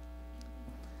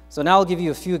 So now I'll give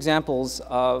you a few examples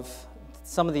of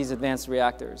some of these advanced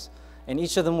reactors. And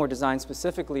each of them were designed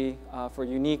specifically for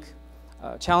unique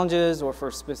challenges or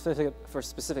for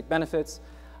specific benefits.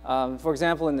 For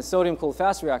example, in the sodium-cooled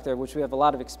fast reactor, which we have a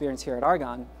lot of experience here at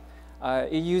Argonne,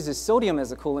 it uses sodium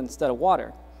as a coolant instead of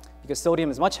water, because sodium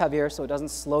is much heavier, so it doesn't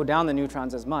slow down the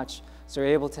neutrons as much, so you're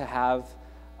able to have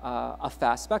a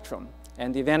fast spectrum.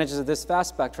 And the advantages of this fast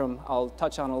spectrum I'll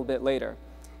touch on a little bit later.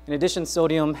 In addition,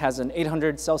 sodium has an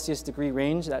 800 Celsius degree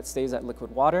range that stays at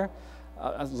liquid water,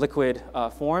 liquid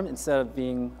form, instead of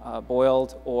being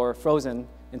boiled or frozen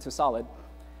into solid.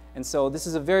 And so this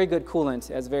is a very good coolant.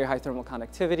 It has very high thermal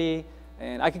conductivity.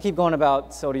 And I could keep going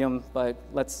about sodium, but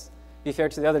let's be fair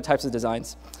to the other types of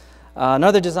designs.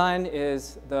 Another design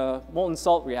is the molten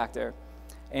salt reactor.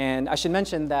 And I should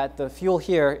mention that the fuel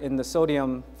here in the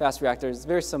sodium fast reactor is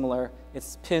very similar.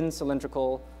 It's pin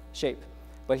cylindrical shape.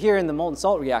 But here in the molten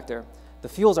salt reactor, the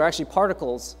fuels are actually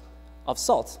particles of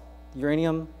salt,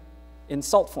 uranium in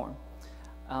salt form.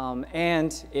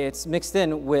 And it's mixed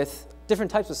in with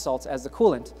different types of salts as the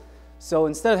coolant. So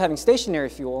instead of having stationary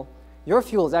fuel, your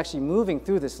fuel is actually moving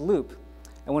through this loop.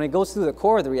 And when it goes through the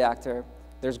core of the reactor,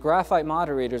 there's graphite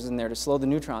moderators in there to slow the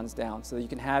neutrons down so that you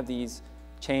can have these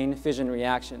chain fission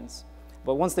reactions.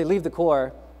 But once they leave the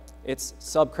core, it's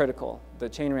subcritical. The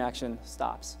chain reaction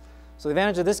stops. So the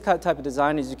advantage of this type of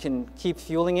design is you can keep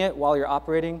fueling it while you're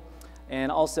operating.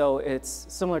 And also, it's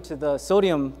similar to the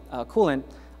sodium coolant,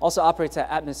 also operates at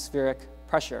atmospheric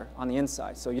pressure on the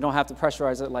inside. So you don't have to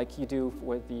pressurize it like you do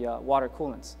with the water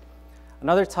coolants.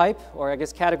 Another type, or I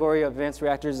guess category of advanced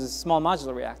reactors is small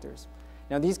modular reactors.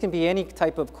 Now, these can be any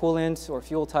type of coolant or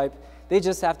fuel type. They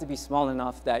just have to be small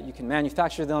enough that you can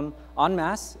manufacture them en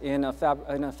masse in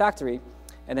a factory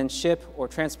and then ship or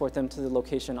transport them to the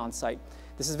location on site.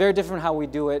 This is very different how we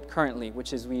do it currently,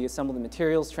 which is we assemble the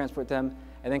materials, transport them,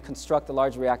 and then construct the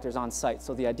large reactors on site.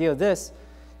 So the idea of this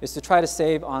is to try to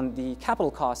save on the capital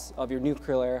costs of your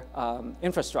nuclear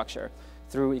infrastructure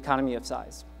through economy of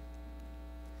size.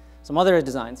 Some other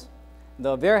designs.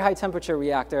 The very high temperature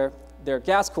reactor, they're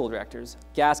gas-cooled reactors.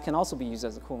 Gas can also be used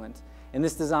as a coolant. In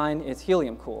this design, it's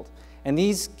helium-cooled. And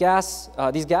these gases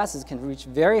can reach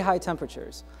very high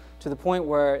temperatures to the point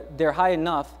where they're high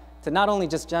enough to not only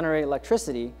just generate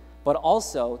electricity, but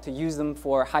also to use them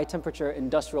for high-temperature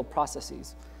industrial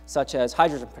processes, such as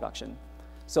hydrogen production.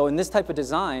 So in this type of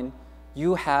design,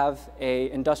 you have an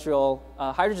industrial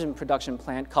hydrogen production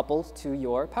plant coupled to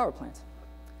your power plant.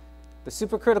 The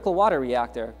supercritical water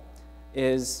reactor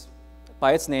is,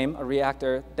 by its name, a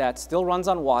reactor that still runs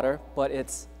on water, but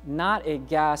it's not a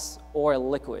gas or a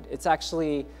liquid. It's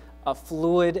actually a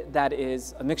fluid that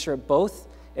is a mixture of both.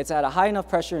 It's at a high enough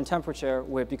pressure and temperature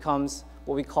where it becomes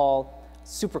what we call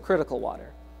supercritical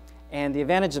water. And the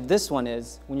advantage of this one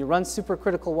is when you run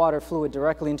supercritical water fluid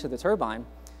directly into the turbine,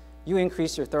 you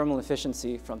increase your thermal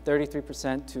efficiency from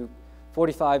 33% to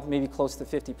 45, maybe close to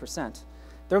 50%.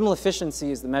 Thermal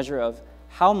efficiency is the measure of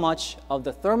how much of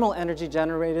the thermal energy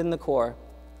generated in the core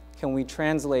can we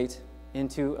translate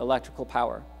into electrical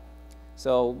power.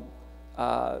 So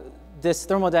this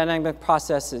thermodynamic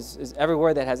process is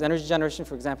everywhere that has energy generation,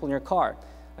 for example, in your car.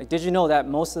 Like, did you know that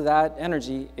most of that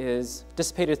energy is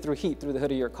dissipated through heat through the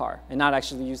hood of your car and not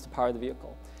actually used to power the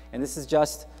vehicle? And this is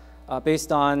just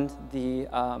based on the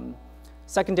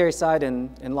secondary side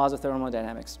and laws of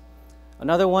thermodynamics.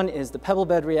 Another one is the pebble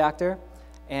bed reactor.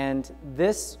 And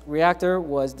this reactor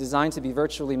was designed to be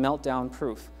virtually meltdown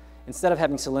proof. Instead of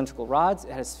having cylindrical rods,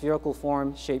 it has spherical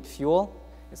form shaped fuel.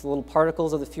 It's little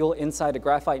particles of the fuel inside a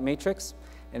graphite matrix,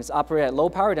 and it's operated at low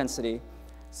power density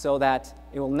so that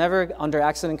it will never, under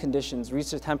accident conditions,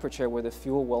 reach a temperature where the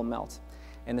fuel will melt.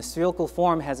 And the spherical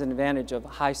form has an advantage of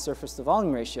high surface to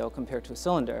volume ratio compared to a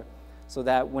cylinder, so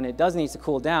that when it does need to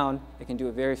cool down, it can do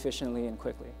it very efficiently and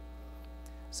quickly.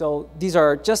 So these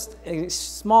are just a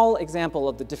small example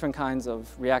of the different kinds of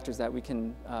reactors that we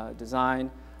can design.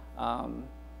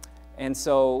 And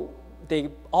so they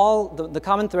all, the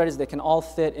common thread is they can all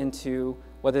fit into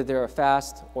whether they're a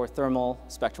fast or thermal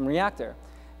spectrum reactor.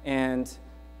 And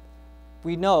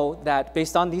we know that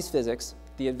based on these physics,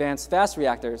 the advanced fast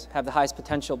reactors have the highest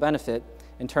potential benefit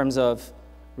in terms of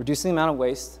reducing the amount of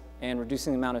waste and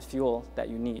reducing the amount of fuel that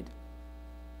you need.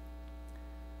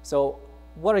 So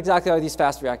what exactly are these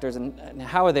fast reactors, and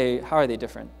how are they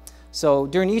different? So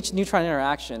during each neutron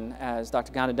interaction, as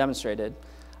Dr. Ganda demonstrated,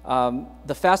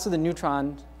 the faster the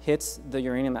neutron hits the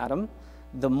uranium atom,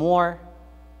 the more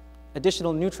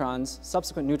additional neutrons,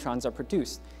 subsequent neutrons are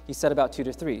produced. He said about 2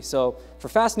 to 3. So for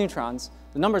fast neutrons,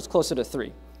 the number is closer to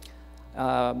 3.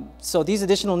 So these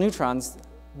additional neutrons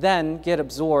then get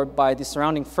absorbed by the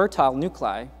surrounding fertile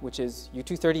nuclei, which is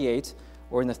U-238,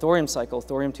 or in the thorium cycle,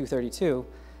 thorium-232.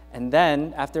 And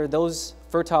then after those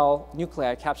fertile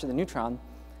nuclei capture the neutron,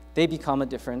 they become a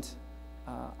different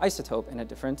isotope and a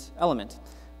different element,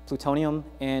 plutonium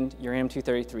and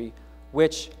uranium-233,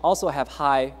 which also have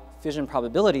high fission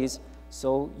probabilities,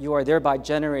 so you are thereby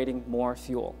generating more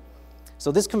fuel.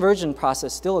 So this conversion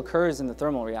process still occurs in the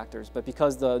thermal reactors, but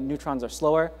because the neutrons are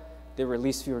slower, they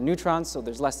release fewer neutrons, so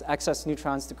there's less excess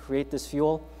neutrons to create this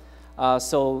fuel.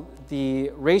 So the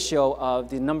ratio of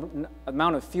the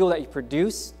amount of fuel that you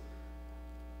produce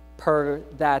per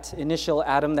that initial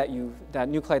atom that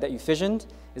nuclei that you fissioned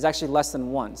is actually less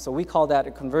than 1. So we call that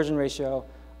a conversion ratio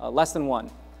less than 1.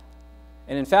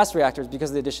 And in fast reactors,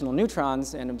 because of the additional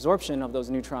neutrons and absorption of those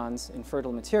neutrons in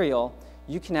fertile material,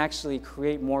 you can actually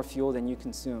create more fuel than you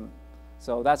consume.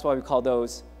 So that's why we call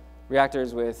those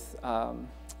reactors with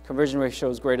conversion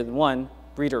ratios greater than 1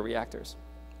 breeder reactors.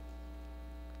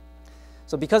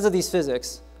 So because of these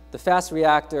physics, the fast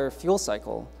reactor fuel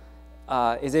cycle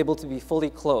is able to be fully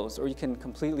closed, or you can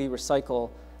completely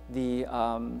recycle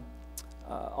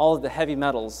all of the heavy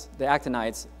metals, the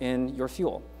actinides, in your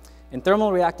fuel. In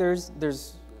thermal reactors,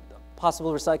 there's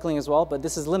possible recycling as well, but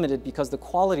this is limited because the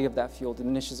quality of that fuel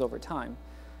diminishes over time.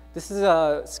 This is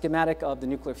a schematic of the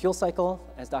nuclear fuel cycle.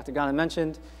 As Dr. Ganda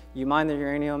mentioned, you mine the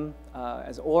uranium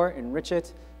as ore, enrich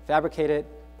it, fabricate it,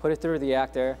 put it through the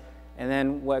reactor, and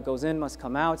then what goes in must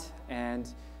come out, and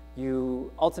you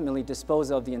ultimately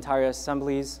dispose of the entire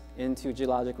assemblies into a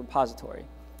geologic repository.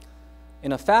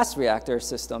 In a fast reactor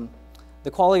system,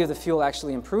 the quality of the fuel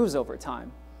actually improves over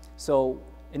time. So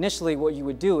initially what you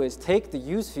would do is take the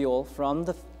used fuel from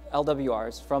the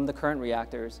LWRs, from the current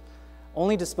reactors,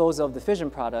 only dispose of the fission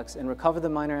products and recover the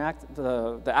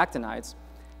the actinides,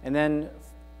 and then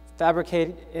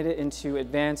fabricate it into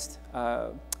advanced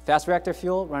fast reactor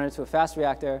fuel, run it into a fast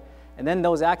reactor, and then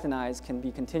those actinides can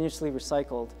be continuously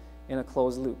recycled in a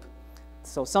closed loop.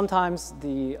 So sometimes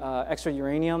the extra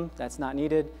uranium that's not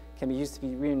needed can be used to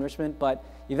be re-enrichment, but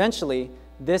eventually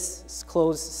this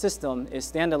closed system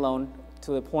is standalone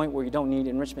to the point where you don't need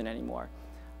enrichment anymore.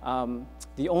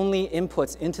 The only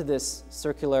inputs into this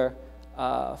circular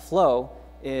flow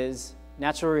is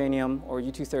natural uranium or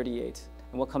U-238,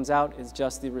 and what comes out is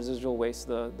just the residual waste,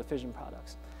 the fission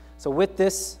products. So with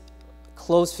this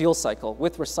closed fuel cycle,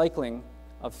 with recycling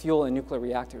of fuel in nuclear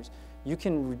reactors, you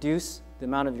can reduce the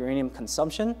amount of uranium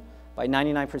consumption by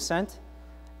 99%,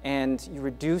 and you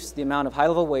reduce the amount of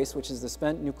high-level waste, which is the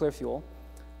spent nuclear fuel,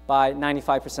 by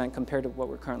 95% compared to what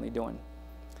we're currently doing.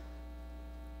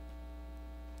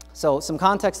 So some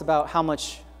context about how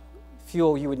much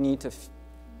fuel you would need to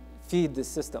feed this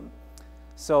system.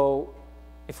 So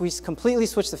if we completely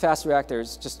switch to fast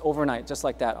reactors just overnight, just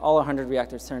like that, all 100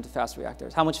 reactors turn to fast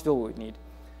reactors, how much fuel would we need?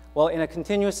 Well, in a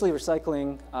continuously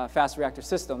recycling fast reactor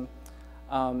system,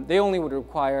 they only would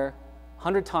require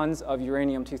 100 tons of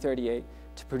uranium-238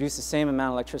 to produce the same amount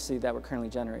of electricity that we're currently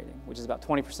generating, which is about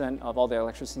 20% of all the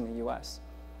electricity in the US.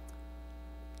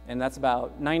 And that's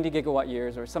about 90 gigawatt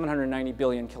years, or 790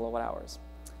 billion kilowatt hours.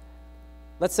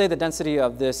 Let's say the density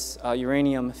of this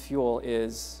uranium fuel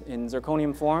is in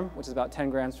zirconium form, which is about 10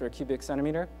 grams per cubic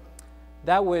centimeter.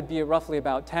 That would be roughly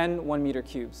about 10 1-meter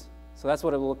cubes. So that's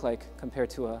what it will look like compared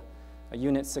to a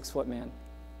unit 6-foot man.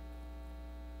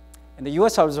 And the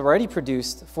US has already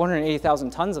produced 480,000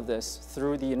 tons of this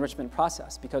through the enrichment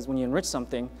process, because when you enrich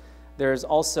something, there's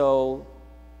also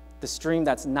the stream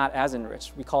that's not as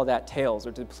enriched. We call that tails,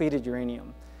 or depleted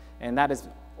uranium. And that is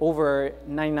over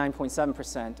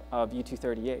 99.7% of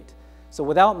U-238. So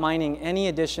without mining any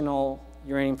additional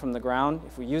uranium from the ground,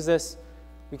 if we use this,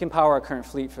 we can power our current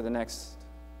fleet for the next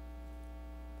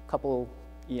couple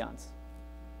eons.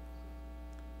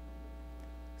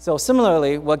 So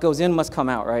similarly, what goes in must come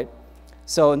out, right?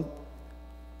 So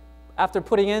after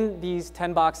putting in these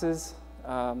 10 boxes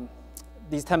of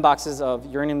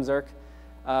uranium zirc,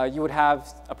 you would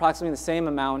have approximately the same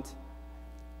amount,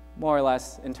 more or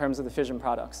less, in terms of the fission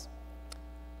products.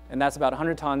 And that's about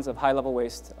 100 tons of high-level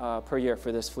waste per year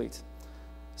for this fleet.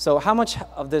 So how much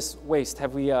of this waste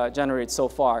have we generated so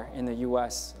far in the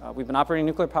US? We've been operating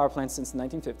nuclear power plants since the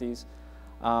 1950s.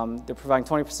 They're providing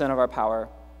 20% of our power.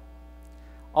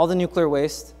 All the nuclear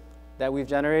waste that we've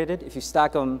generated, if you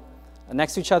stack them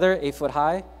next to each other, 8 foot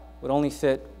high, would only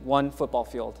fit one football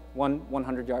field, one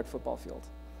 100-yard football field.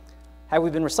 Had we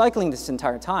been recycling this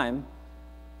entire time,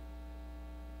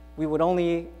 we would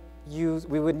only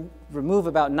we would remove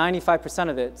about 95%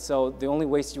 of it, so the only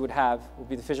waste you would have would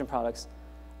be the fission products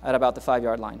at about the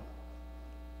 5-yard line.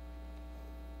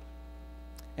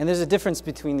 And there's a difference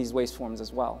between these waste forms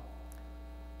as well.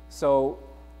 So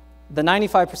the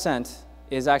 95%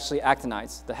 is actually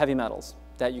actinides, the heavy metals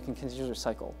that you can continue to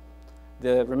recycle.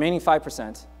 The remaining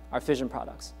 5% are fission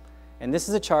products. And this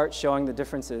is a chart showing the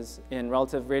differences in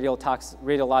relative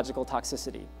radiological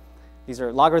toxicity. These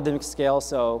are logarithmic scale,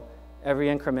 so every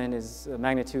increment is a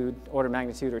magnitude, order of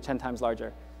magnitude, or 10 times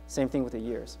larger. Same thing with the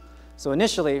years. So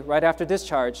initially, right after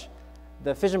discharge,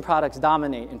 the fission products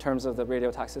dominate in terms of the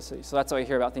radiotoxicity. So that's why you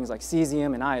hear about things like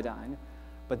cesium and iodine.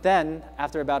 But then,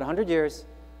 after about 100 years,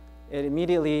 it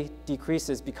immediately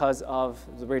decreases because of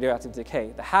the radioactive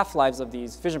decay. The half-lives of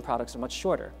these fission products are much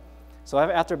shorter. So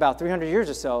after about 300 years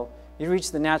or so, you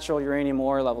reach the natural uranium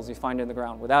ore levels you find in the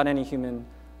ground without any human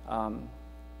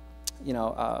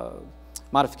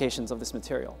modifications of this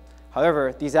material.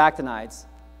 However, these actinides,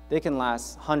 they can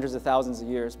last hundreds of thousands of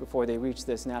years before they reach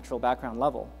this natural background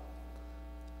level.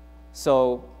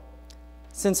 So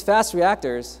since fast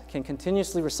reactors can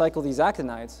continuously recycle these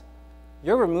actinides,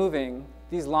 you're removing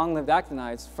these long-lived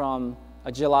actinides from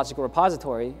a geological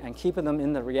repository and keeping them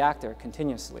in the reactor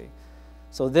continuously.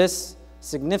 So this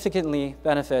significantly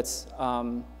benefits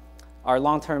our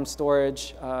long-term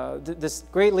storage. This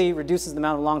greatly reduces the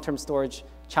amount of long-term storage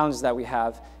challenges that we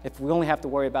have if we only have to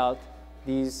worry about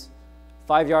these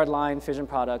 5-yard line fission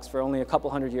products for only a couple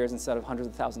hundred years instead of hundreds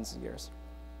of thousands of years.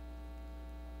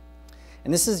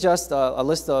 And this is just a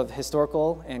list of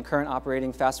historical and current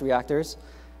operating fast reactors.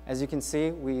 As you can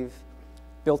see, we've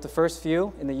built the first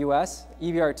few in the US.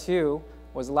 EBR-2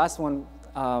 was the last one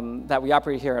that we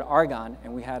operated here at Argonne,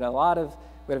 and we had a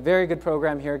very good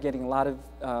program here, getting a lot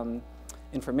of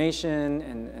information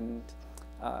and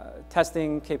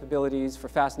testing capabilities for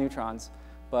fast neutrons.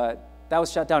 But that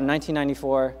was shut down in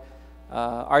 1994,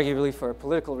 arguably for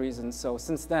political reasons. So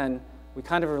since then, we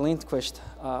kind of relinquished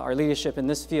our leadership in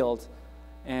this field,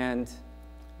 and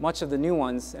much of the new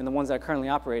ones and the ones that are currently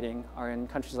operating are in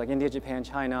countries like India, Japan,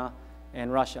 China,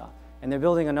 and Russia. And they're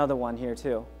building another one here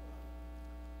too.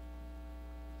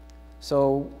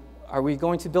 So are we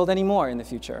going to build any more in the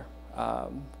future?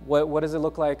 What does it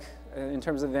look like in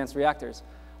terms of advanced reactors?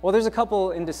 Well, there's a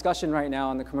couple in discussion right now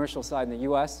on the commercial side in the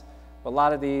US, but a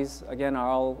lot of these, again, are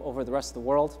all over the rest of the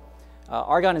world.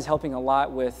 Argonne is helping a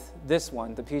lot with this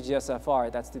one, the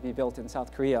PGSFR, that's to be built in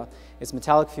South Korea. It's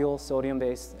metallic fuel,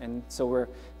 sodium-based, and so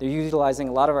they're utilizing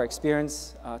a lot of our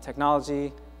experience,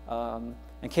 technology, and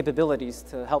capabilities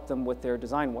to help them with their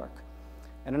design work.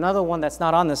 And another one that's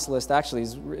not on this list actually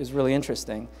is really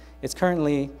interesting. It's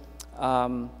currently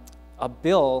a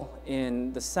bill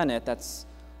in the Senate that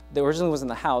originally was in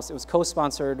the House. It was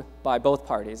co-sponsored by both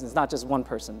parties. It's not just one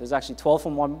person. There's actually 12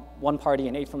 from one party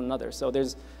and 8 from another. So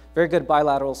there's very good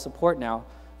bilateral support now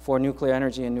for nuclear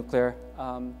energy and nuclear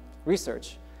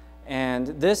research. And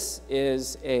this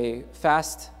is a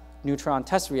fast neutron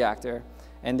test reactor,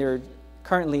 and they're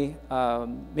currently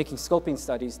making scoping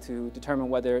studies to determine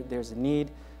whether there's a need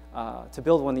to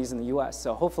build one of these in the US.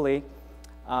 So hopefully,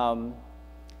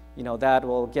 that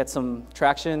will get some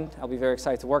traction. I'll be very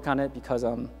excited to work on it because,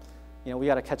 we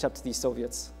got to catch up to these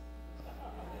Soviets.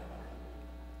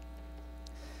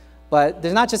 But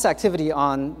there's not just activity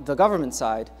on the government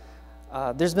side.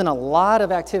 There's been a lot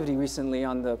of activity recently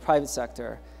on the private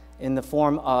sector in the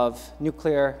form of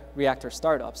nuclear reactor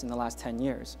startups in the last 10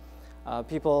 years.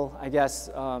 People, I guess,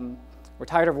 were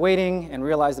tired of waiting and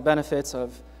realized the benefits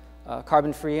of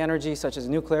carbon-free energy, such as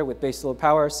nuclear with baseload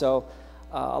power. So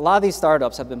a lot of these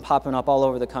startups have been popping up all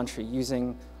over the country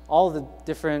using all the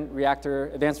different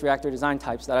advanced reactor design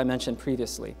types that I mentioned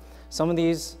previously. Some of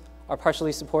these are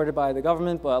partially supported by the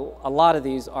government, but a lot of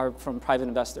these are from private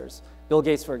investors. Bill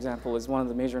Gates, for example, is one of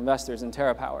the major investors in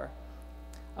TerraPower.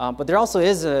 But there also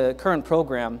is a current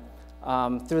program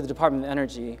through the Department of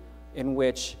Energy in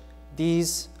which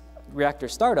these reactor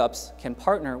startups can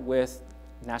partner with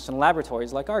national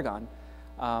laboratories like Argonne.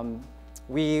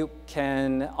 We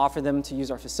can offer them to use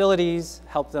our facilities,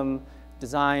 help them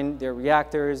design their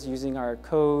reactors using our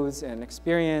codes and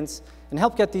experience, and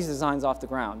help get these designs off the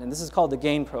ground. And this is called the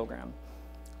GAIN program.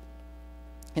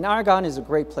 And Argonne is a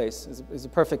great place, is a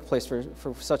perfect place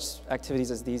for such activities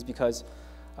as these because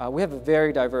we have a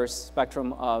very diverse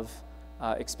spectrum of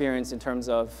experience in terms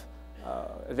of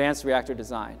advanced reactor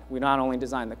design. We not only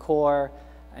design the core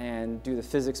and do the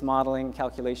physics modeling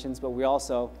calculations, but we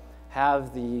also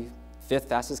have the 5th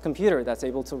fastest computer that's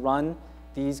able to run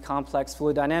these complex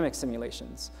fluid dynamics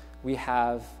simulations. We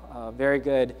have a very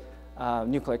good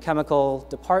nuclear chemical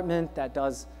department that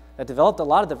developed a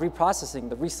lot of the reprocessing,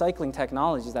 the recycling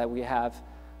technologies that we have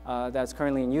that's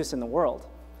currently in use in the world.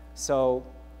 So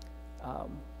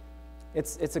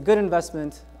it's a good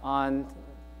investment on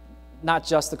not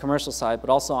just the commercial side, but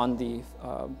also on the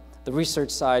research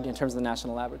side in terms of the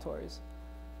national laboratories.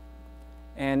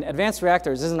 And advanced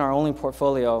reactors isn't our only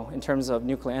portfolio in terms of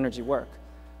nuclear energy work.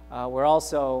 We're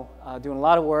also doing a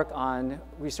lot of work on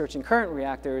researching current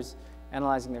reactors,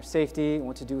 analyzing their safety and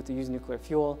what to do with the used nuclear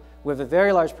fuel. We have a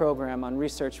very large program on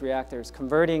research reactors,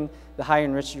 converting the high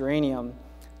enriched uranium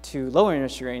to low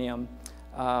enriched uranium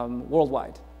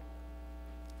worldwide.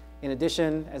 In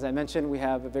addition, as I mentioned, we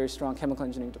have a very strong chemical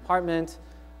engineering department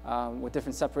with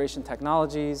different separation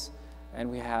technologies, and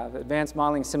we have advanced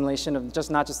modeling simulation of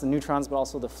not just the neutrons, but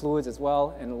also the fluids as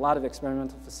well, and a lot of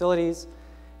experimental facilities.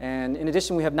 And in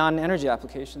addition, we have non-energy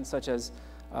applications, such as,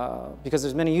 because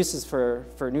there's many uses for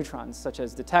neutrons, such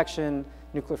as detection,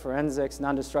 nuclear forensics,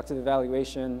 non-destructive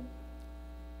evaluation.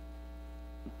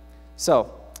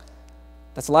 So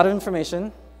that's a lot of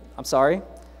information, I'm sorry.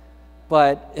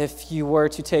 But if you were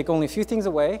to take only a few things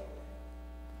away,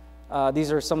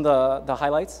 these are some of the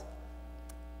highlights.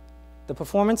 The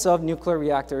performance of nuclear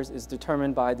reactors is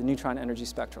determined by the neutron energy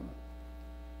spectrum.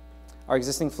 Our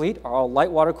existing fleet are all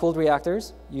light water-cooled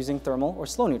reactors using thermal or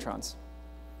slow neutrons.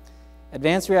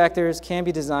 Advanced reactors can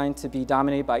be designed to be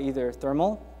dominated by either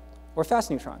thermal or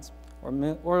fast neutrons,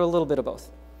 or a little bit of both.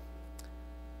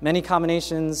 Many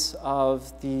combinations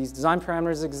of these design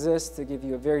parameters exist to give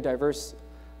you a very diverse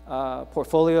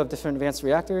portfolio of different advanced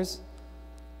reactors.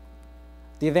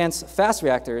 The advanced fast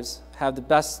reactors have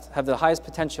the highest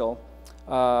potential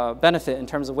benefit in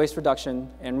terms of waste reduction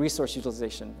and resource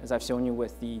utilization, as I've shown you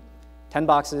with the 10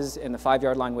 boxes and the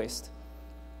 5-yard line waste.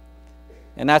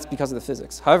 And that's because of the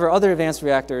physics. However, other advanced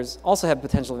reactors also have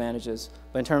potential advantages,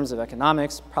 but in terms of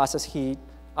economics, process heat,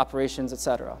 operations,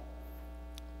 etc.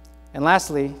 And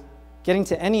lastly, getting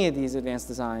to any of these advanced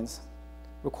designs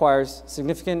requires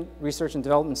significant research and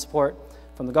development support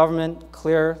from the government,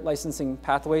 clear licensing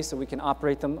pathways so we can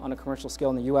operate them on a commercial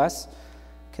scale in the US,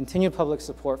 continued public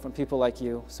support from people like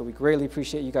you, so we greatly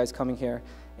appreciate you guys coming here,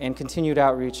 and continued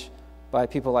outreach by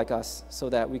people like us so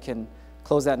that we can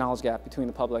close that knowledge gap between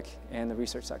the public and the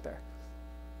research sector.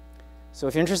 So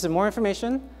if you're interested in more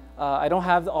information, I don't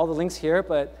have all the links here,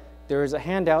 but there is a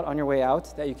handout on your way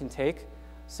out that you can take.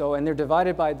 So, and they're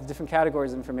divided by the different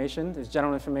categories of information. There's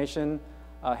general information,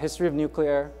 history of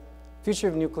nuclear, future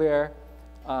of nuclear,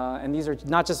 and these are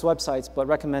not just websites, but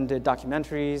recommended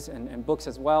documentaries and books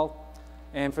as well.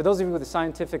 And for those of you with a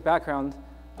scientific background,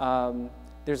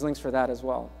 there's links for that as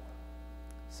well.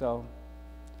 So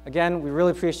again, we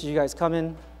really appreciate you guys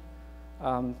coming.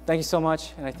 Thank you so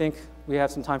much, and I think we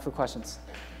have some time for questions.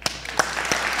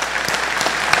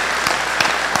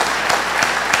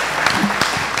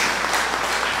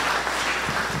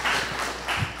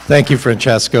 Thank you,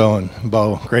 Francesco and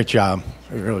Bo. Great job.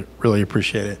 I really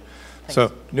appreciate it. Thanks.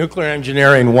 So, Nuclear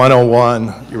Engineering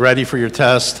 101, you ready for your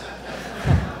test?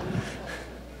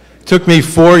 Took me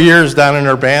 4 years down in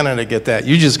Urbana to get that.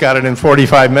 You just got it in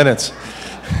 45 minutes.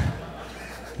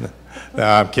 No,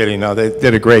 I'm kidding. No, they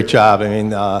did a great job. I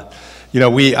mean, you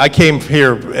know, I came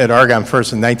here at Argonne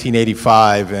first in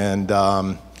 1985, and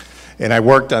I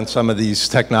worked on some of these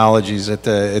technologies in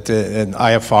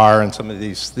IFR and some of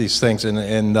these things,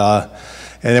 and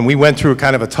then we went through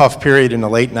kind of a tough period in the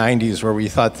late 90s where we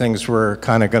thought things were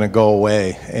kind of going to go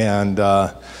away, and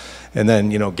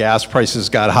then, you know, gas prices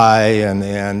got high,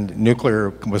 and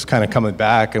nuclear was kind of coming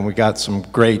back, and we got some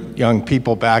great young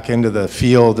people back into the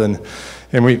field, and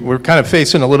we're kind of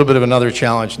facing a little bit of another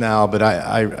challenge now, but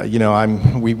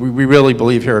we really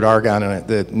believe here at Argonne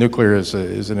that nuclear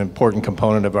is an important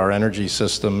component of our energy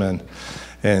system, and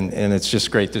it's just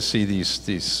great to see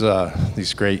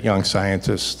these great young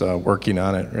scientists working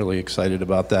on it. Really excited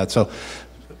about that. So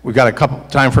we've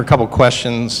got time for a couple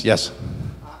questions. Yes.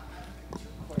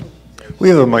 We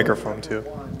have a microphone too.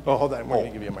 Oh, hold on. We're going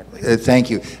to give you a microphone.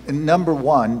 Thank you. Number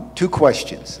one, 2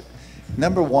 questions.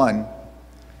 Number one,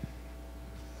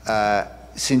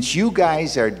 since you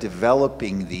guys are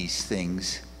developing these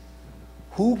things,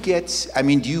 who gets, I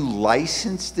mean, do you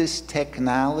license this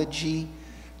technology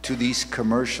to these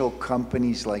commercial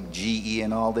companies like GE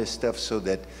and all this stuff so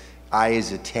that I,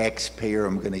 as a taxpayer,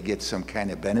 am going to get some kind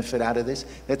of benefit out of this?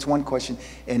 That's one question.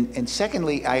 And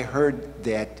secondly, I heard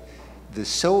that the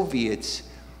Soviets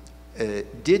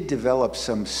did develop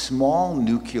some small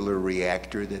nuclear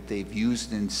reactor that they've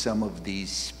used in some of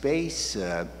these space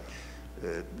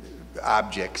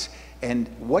objects. And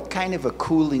what kind of a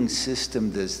cooling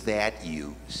system does that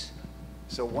use?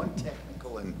 So one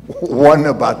technical and one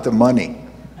about the money.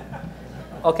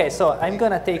 Okay, so I'm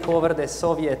going to take over the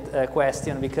Soviet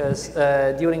question because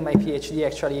during my PhD,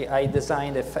 actually, I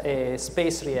designed a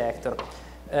space reactor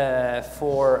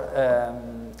for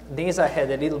NASA had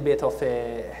a little bit of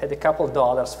had a couple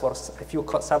dollars for a few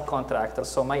subcontractors.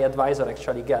 So my advisor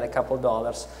actually got a couple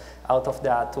dollars out of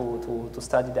that to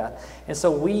study that. And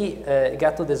so we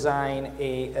got to design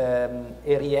a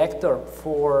reactor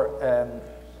for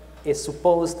a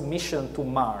supposed mission to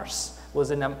Mars. Was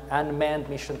an unmanned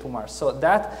mission to Mars. So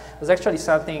that was actually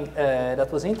something that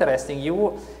was interesting.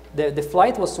 The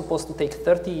flight was supposed to take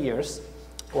 30 years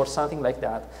or something like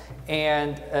that.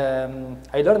 And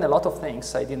I learned a lot of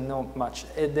things. I didn't know much.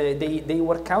 They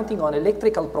were counting on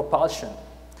electrical propulsion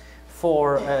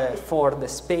for the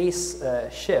space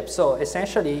ship. So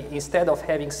essentially, instead of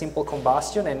having simple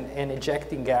combustion and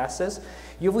ejecting gases,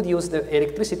 you would use the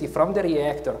electricity from the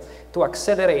reactor to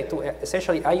accelerate, to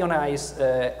essentially ionize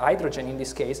hydrogen in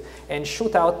this case, and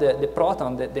shoot out the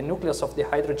proton, the nucleus of the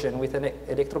hydrogen with an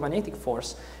electromagnetic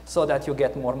force so that you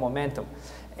get more momentum.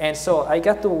 And so I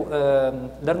got to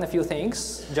learn a few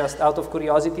things just out of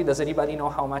curiosity. Does anybody know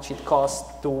how much it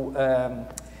costs to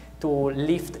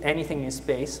lift anything in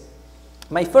space?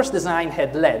 My first design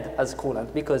had lead as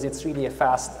coolant because it's really a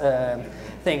fast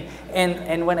thing.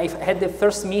 And when I had the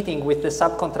first meeting with the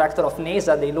subcontractor of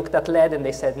NASA, they looked at lead and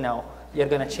they said, no, you're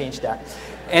going to change that.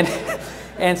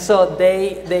 And so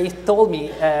they told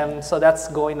me, so that's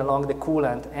going along the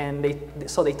coolant. And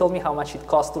so they told me how much it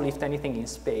costs to lift anything in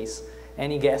space.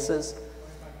 Any guesses?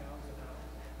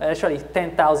 Actually,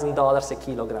 $10,000 a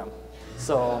kilogram.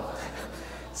 So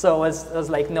I was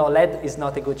like, no, lead is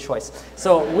not a good choice.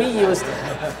 So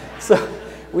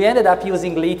we ended up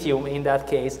using lithium in that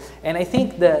case. And I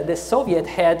think the Soviet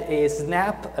had a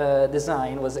SNAP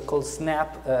design, was called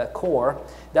SNAP core.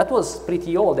 That was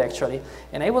pretty old, actually.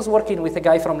 And I was working with a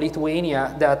guy from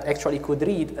Lithuania that actually could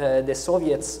read the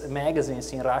Soviets'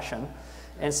 magazines in Russian.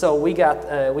 And so we got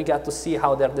to see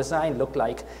how their design looked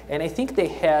like. And I think they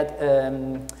had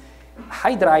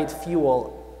hydride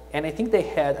fuel. And I think they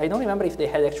had, I don't remember if they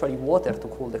had actually water to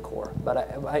cool the core, but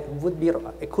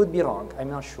it could be wrong, I'm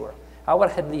not sure. Our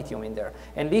had lithium in there.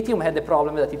 And lithium had the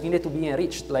problem that it needed to be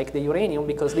enriched like the uranium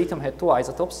because lithium had two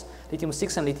isotopes,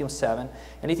 lithium-6 and lithium-7.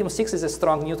 And lithium-6 is a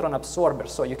strong neutron absorber,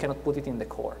 so you cannot put it in the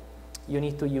core. You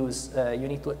need to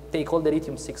take all the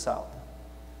lithium-6 out.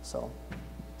 So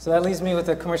that leaves me with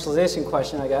a commercialization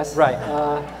question, I guess. Right.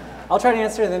 I'll try to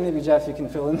answer, and then maybe Jeff, you can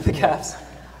fill in the gaps.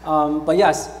 But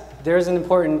yes, there is an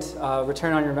important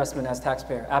return on your investment as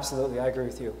taxpayer. Absolutely, I agree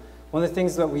with you. One of the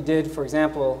things that we did, for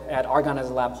example, at Argonne as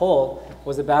a lab whole,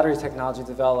 was the battery technology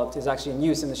developed is actually in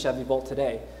use in the Chevy Bolt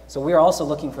today. So we are also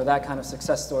looking for that kind of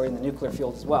success story in the nuclear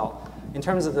field as well. In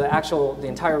terms of the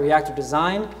entire reactor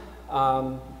design,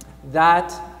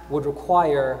 that would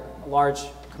require a large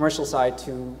commercial side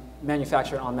to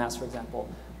manufacture it en masse, for example.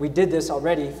 We did this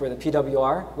already for the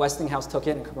PWR. Westinghouse took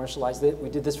it and commercialized it. We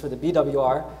did this for the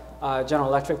BWR. General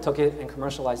Electric took it and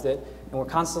commercialized it. And we're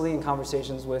constantly in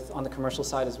conversations on the commercial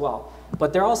side as well.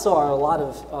 But there also are a lot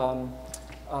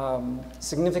of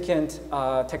significant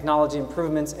technology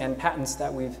improvements and patents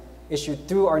that we've issued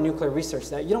through our nuclear research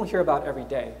that you don't hear about every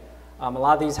day. A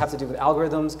lot of these have to do with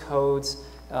algorithms, codes,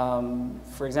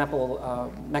 for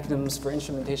example, mechanisms for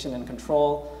instrumentation and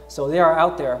control. So they are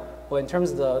out there, but in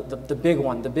terms of the big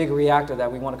one, the big reactor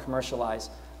that we want to commercialize,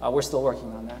 we're still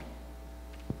working on that.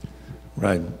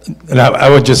 Right, and I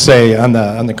would just say on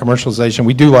the commercialization,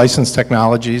 we do license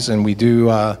technologies, and we do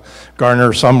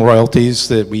garner some royalties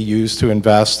that we use to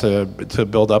invest to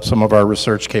build up some of our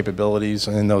research capabilities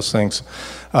and those things.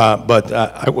 But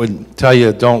I would tell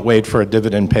you, don't wait for a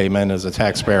dividend payment as a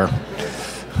taxpayer.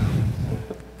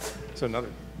 So another,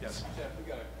 yes. Jeff, we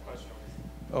got a question.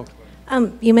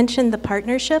 Oh. You mentioned the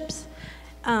partnerships.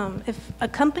 If a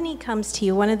company comes to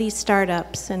you, one of these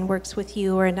startups, and works with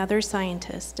you or another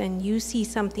scientist, and you see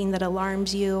something that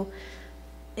alarms you,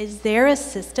 is there a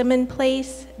system in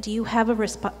place? Do you have a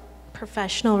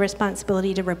professional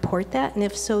responsibility to report that? And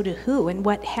if so, to who? And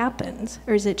what happens?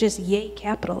 Or is it just yay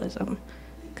capitalism?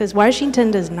 Because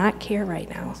Washington does not care right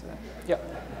now. Yeah.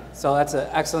 So that's an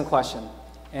excellent question.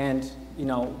 And you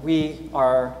know, we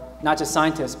are not just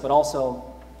scientists, but also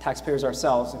taxpayers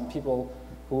ourselves and people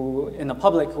who, in the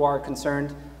public, who are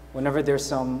concerned whenever there's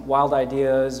some wild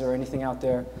ideas or anything out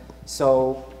there.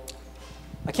 So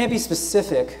I can't be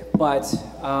specific, but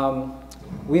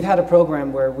we've had a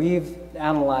program where we've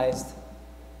analyzed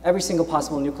every single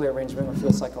possible nuclear arrangement or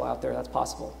fuel cycle out there that's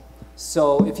possible.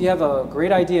 So if you have a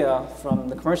great idea from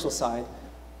the commercial side,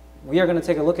 we are going to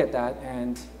take a look at that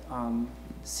and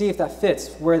see if that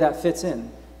fits, where that fits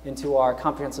into our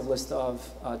comprehensive list of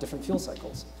different fuel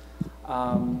cycles.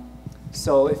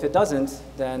 So if it doesn't,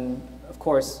 then of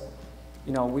course,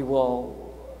 we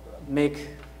will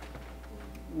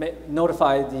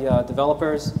notify the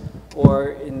developers,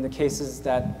 or in the cases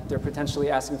that they're potentially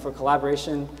asking for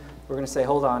collaboration, we're going to say,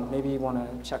 hold on, maybe you want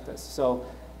to check this. So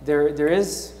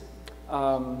there's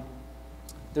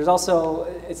also,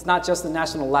 it's not just the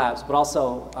national labs, but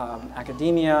also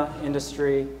academia,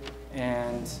 industry,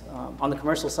 and on the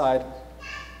commercial side.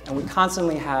 And we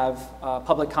constantly have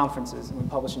public conferences, and we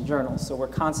publish in journals. So we're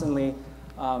constantly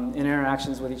in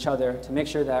interactions with each other to make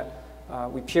sure that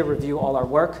we peer review all our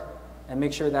work and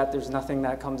make sure that there's nothing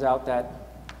that comes out that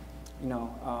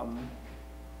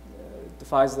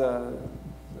defies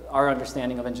our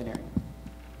understanding of engineering.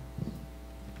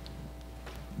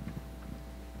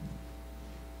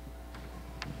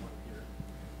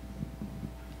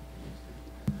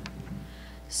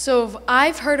 So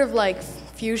I've heard of like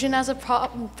fusion as a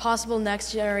possible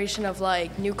next generation of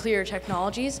like nuclear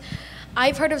technologies.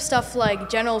 I've heard of stuff like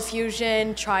general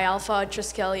fusion, tri-alpha,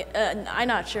 triskelion, I'm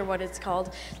not sure what it's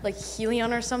called, like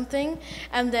helion or something.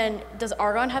 And then does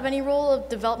Argonne have any role of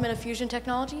development of fusion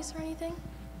technologies or anything?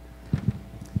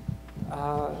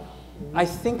 I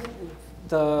think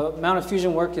the amount of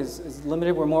fusion work is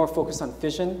limited. We're more focused on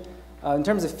fission. In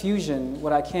terms of fusion,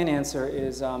 what I can answer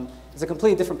is it's a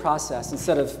completely different process.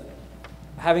 Instead of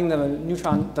having the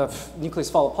nucleus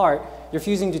fall apart, you're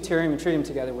fusing deuterium and tritium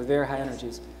together with very high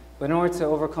energies. But in order to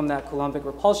overcome that Coulombic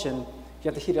repulsion, you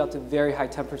have to heat it up to very high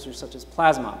temperatures, such as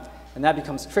plasma. And that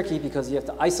becomes tricky because you have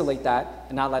to isolate that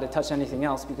and not let it touch anything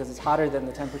else because it's hotter than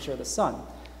the temperature of the sun.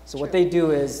 So what they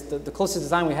do is, the closest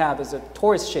design we have is a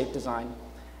torus-shaped design.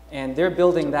 And they're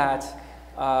building that.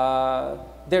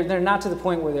 They're not to the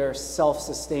point where they're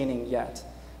self-sustaining yet.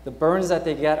 The burns that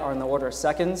they get are in the order of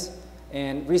seconds.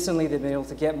 And recently, they've been able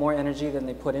to get more energy than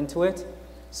they put into it.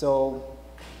 So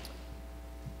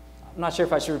I'm not sure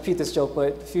if I should repeat this joke,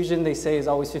 but fusion, they say, is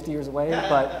always 50 years away.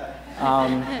 But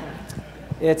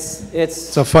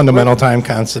it's a fundamental time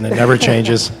constant. It never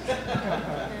changes.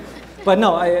 But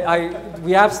no,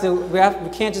 we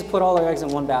can't just put all our eggs in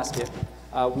one basket.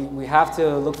 We have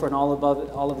to look for an all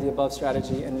of the above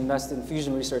strategy and invest in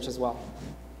fusion research as well.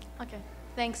 Okay,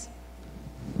 thanks.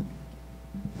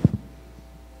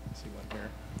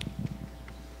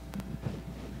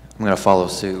 I'm going to follow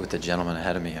suit with the gentleman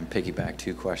ahead of me and piggyback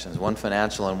two questions, one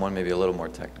financial and one maybe a little more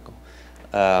technical.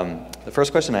 The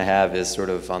first question I have is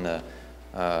sort of on the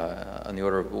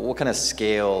order of what kind of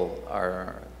scale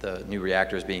are the new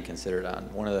reactors being considered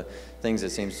on? One of the things that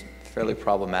seems fairly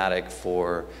problematic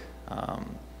for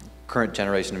current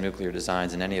generation of nuclear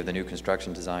designs and any of the new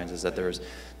construction designs is that there's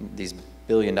these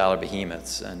billion-dollar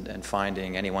behemoths, and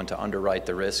finding anyone to underwrite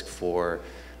the risk for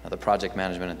the project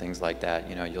management and things like that.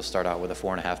 You'll start out with a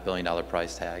 $4.5 billion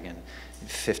price tag, and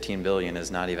 $15 billion is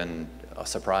not even a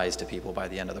surprise to people by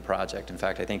the end of the project. In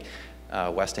fact, I think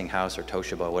Westinghouse or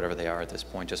Toshiba, whatever they are at this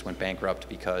point, just went bankrupt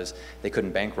because they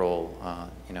couldn't bankroll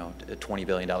a $20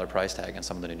 billion price tag on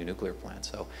some of the new nuclear plants.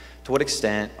 So to what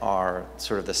extent are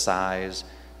sort of the size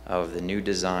of the new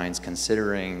designs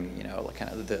considering, like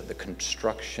kind of the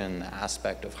construction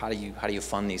aspect of how do you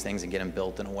fund these things and get them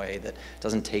built in a way that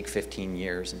doesn't take 15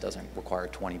 years and doesn't require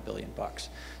 $20 billion bucks?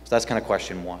 So that's kind of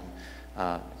question one.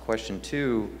 Question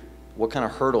two, what kind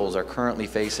of hurdles are currently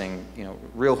facing,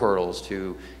 real hurdles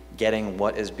to getting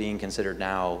what is being considered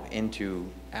now into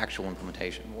actual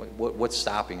implementation? What's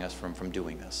stopping us from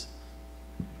doing this?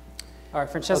 All right,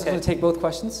 Francesco, going to take both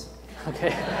questions.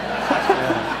 Okay.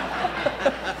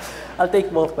 I'll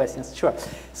take both questions, sure.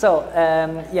 So,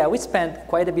 yeah, we spent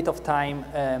quite a bit of time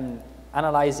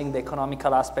analyzing the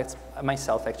economical aspects,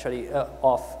 myself actually,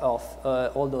 of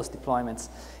all those deployments.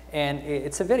 And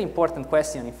it's a very important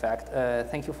question, in fact.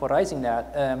 Thank you for raising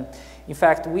that. In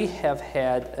fact, we have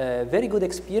had very good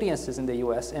experiences in the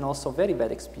US and also very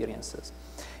bad experiences.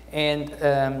 And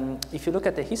if you look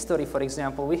at the history, for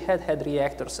example, we had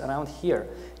reactors around here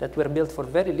that were built for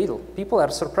very little. People are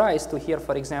surprised to hear,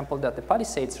 for example, that the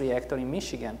Palisades reactor in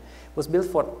Michigan was built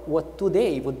for what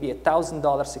today would be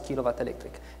 $1,000 a kilowatt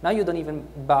electric. Now you don't even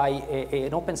buy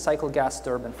an open cycle gas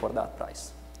turbine for that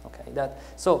price. Okay,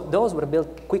 so those were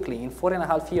built quickly in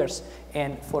 4.5 years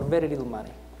and for very little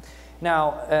money.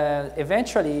 Now,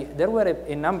 eventually, there were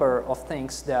a number of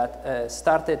things that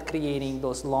started creating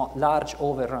those large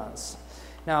overruns.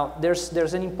 Now,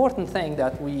 there's an important thing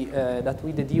that we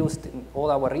deduced in all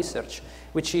our research,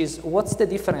 which is what's the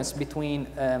difference between,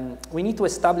 we need to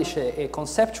establish a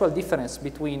conceptual difference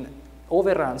between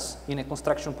overruns in a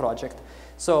construction project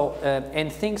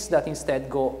and things that instead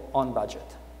go on budget,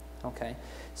 okay?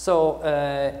 So,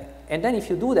 and then if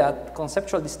you do that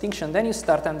conceptual distinction, then you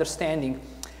start understanding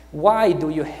Why do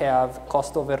you have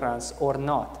cost overruns or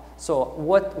not? So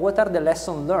what are the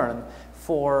lessons learned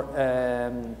for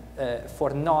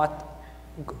not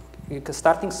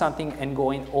starting something and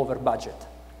going over budget?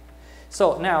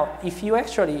 So now, if you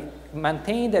actually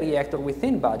maintain the reactor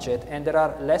within budget, and there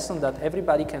are lessons that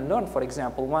everybody can learn, for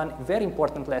example, one very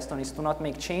important lesson is to not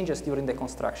make changes during the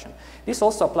construction. This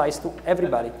also applies to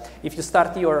everybody. If you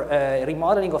start your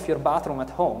remodeling of your bathroom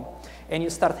at home, and you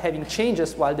start having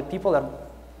changes while the people are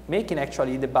making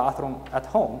actually the bathroom at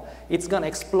home, it's going to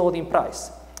explode in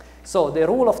price. So the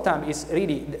rule of thumb is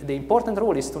really, the important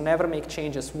rule is to never make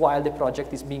changes while the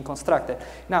project is being constructed.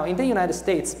 Now, in the United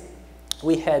States,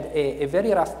 we had a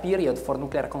very rough period for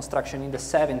nuclear construction in the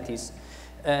 70s,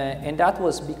 and that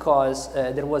was because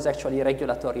there was actually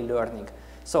regulatory learning.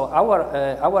 So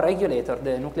our regulator,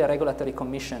 the Nuclear Regulatory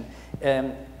Commission,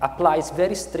 applies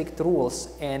very strict rules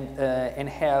and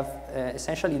have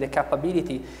essentially the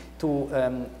capability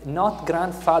to not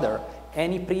grandfather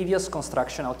any previous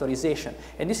construction authorization.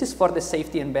 And this is for the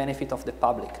safety and benefit of the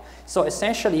public. So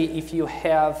essentially, if you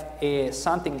have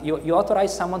something, you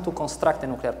authorize someone to construct a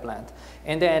nuclear plant,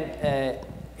 and then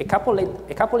a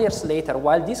couple years later,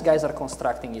 while these guys are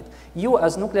constructing it, you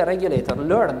as nuclear regulator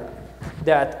learn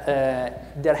that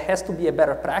there has to be a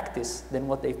better practice than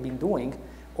what they've been doing,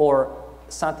 or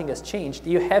something has changed,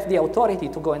 you have the authority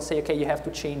to go and say, okay, you have to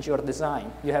change your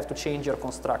design, you have to change your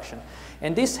construction.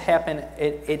 And this happened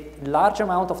a large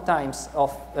amount of times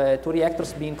to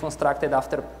reactors being constructed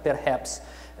after perhaps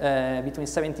between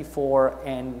 74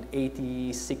 and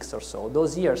 86 or so.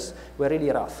 Those years were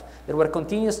really rough. There were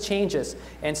continuous changes,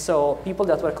 and so people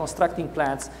that were constructing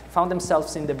plants found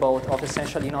themselves in the boat of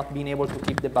essentially not being able to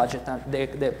keep the budget,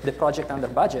 the project under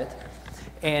budget,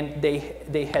 and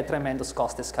they had tremendous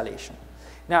cost escalation.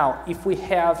 Now, if we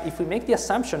make the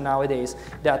assumption nowadays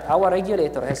that our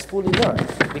regulator has fully learned,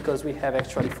 because we have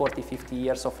actually 40, 50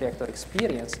 years of reactor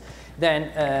experience,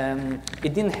 then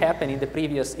it didn't happen in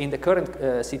the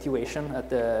current situation at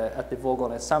the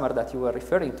Vogtle and Summer that you were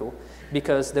referring to,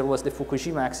 because there was the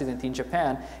Fukushima accident in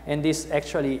Japan, and this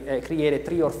actually created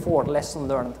 3 or 4 lessons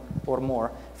learned or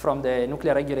more from the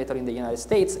nuclear regulator in the United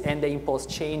States, and they imposed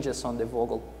changes on the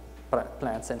Vogtle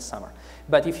plants and Summer.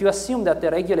 But if you assume that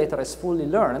the regulator has fully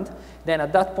learned, then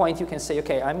at that point you can say,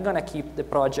 okay, I'm going to keep the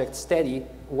project steady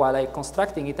while I'm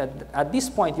constructing it. At this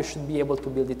point, you should be able to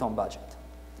build it on budget.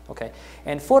 Okay?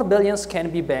 And $4 billion can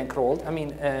be bankrolled. I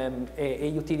mean, a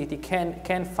utility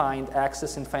can find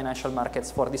access in financial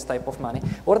markets for this type of money,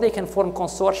 or they can form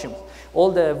consortiums.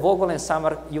 All the Vogtle and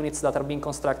Summer units that are being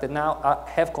constructed now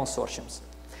have consortiums.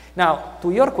 Now,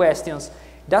 to your questions,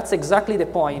 that's exactly the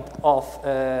point of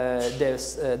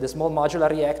the small modular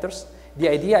reactors. The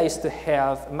idea is to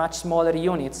have much smaller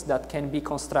units that can be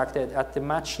constructed at a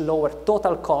much lower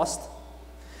total cost.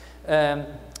 And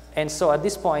so at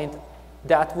this point,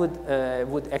 that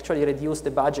would actually reduce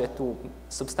the budget to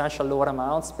substantial lower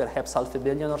amounts, perhaps $500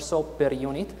 million or so per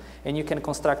unit. And you can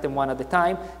construct them one at a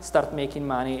time, start making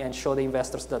money, and show the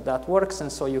investors that that works.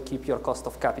 And so you keep your cost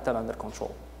of capital under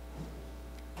control.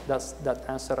 Does that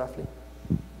answer roughly?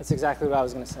 That's exactly what I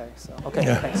was going to say. So. Okay,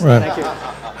 yeah, thanks. Right. Thank you.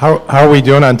 How are we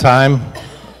doing on time?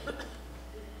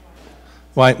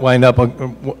 Wind up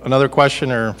another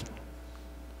question, or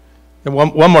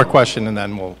one more question, and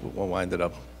then we'll wind it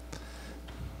up.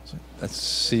 So let's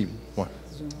see. What?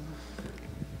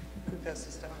 Pass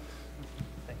this down.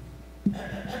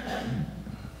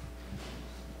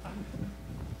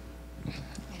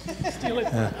 Steal it.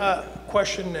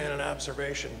 Question and an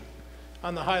observation.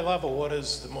 On the high level, what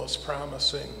is the most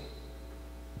promising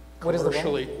what is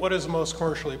the most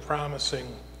commercially promising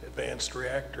advanced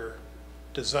reactor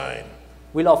design?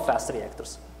 We love fast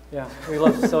reactors. Yeah, we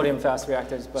love sodium fast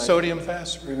reactors, but sodium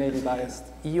fast we may be biased.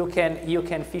 You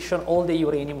can fission all the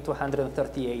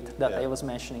uranium-238 that I was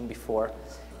mentioning before.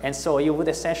 And so you would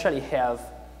essentially have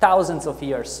thousands of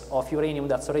years of uranium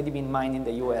that's already been mined in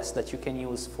the US that you can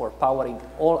use for powering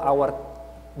all our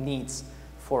needs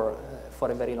for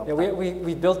a very long time. Yeah,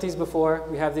 we built these before.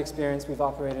 We have the experience. We've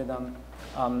operated them,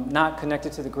 not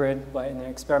connected to the grid, but in the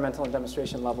experimental and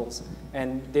demonstration levels.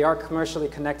 And they are commercially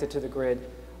connected to the grid.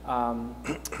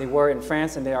 They were in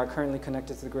France, and they are currently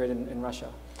connected to the grid in Russia.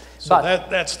 So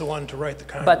that's the one to write the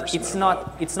congressman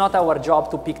But it's not our job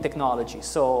to pick technology.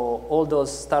 So all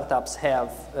those startups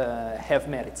have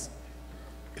merits.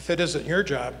 If it isn't your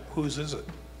job, whose is it?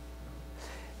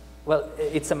 Well,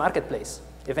 it's a marketplace.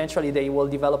 Eventually, they will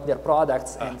develop their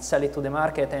products and sell it to the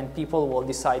market, and people will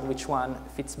decide which one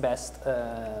fits best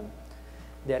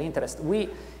their interest.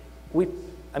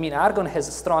 I mean, Argonne has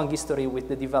a strong history with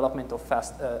the development of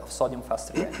sodium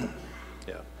fast reactor.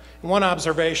 Yeah. One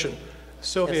observation.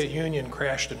 Soviet Union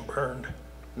crashed and burned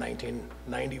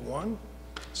 1991,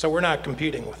 so we're not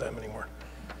competing with them anymore.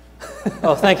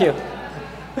 Oh, thank you.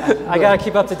 I got to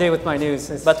keep up to date with my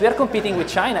news. But we are competing with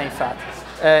China, in fact.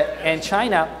 And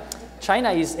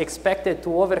China is expected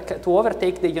to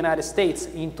overtake the United States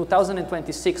in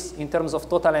 2026 in terms of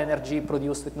total energy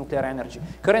produced with nuclear energy.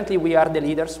 Currently, we are the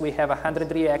leaders. We have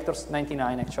 100 reactors,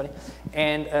 99 actually.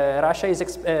 And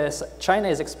China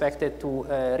is expected to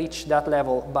reach that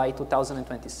level by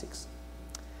 2026.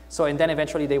 So, and then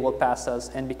eventually they will pass us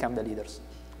and become the leaders.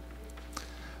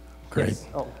 Great. Yes.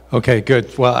 Oh. Okay,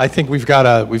 good. Well, I think we've got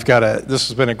a, this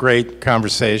has been a great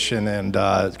conversation, and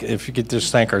if you could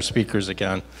just thank our speakers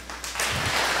again.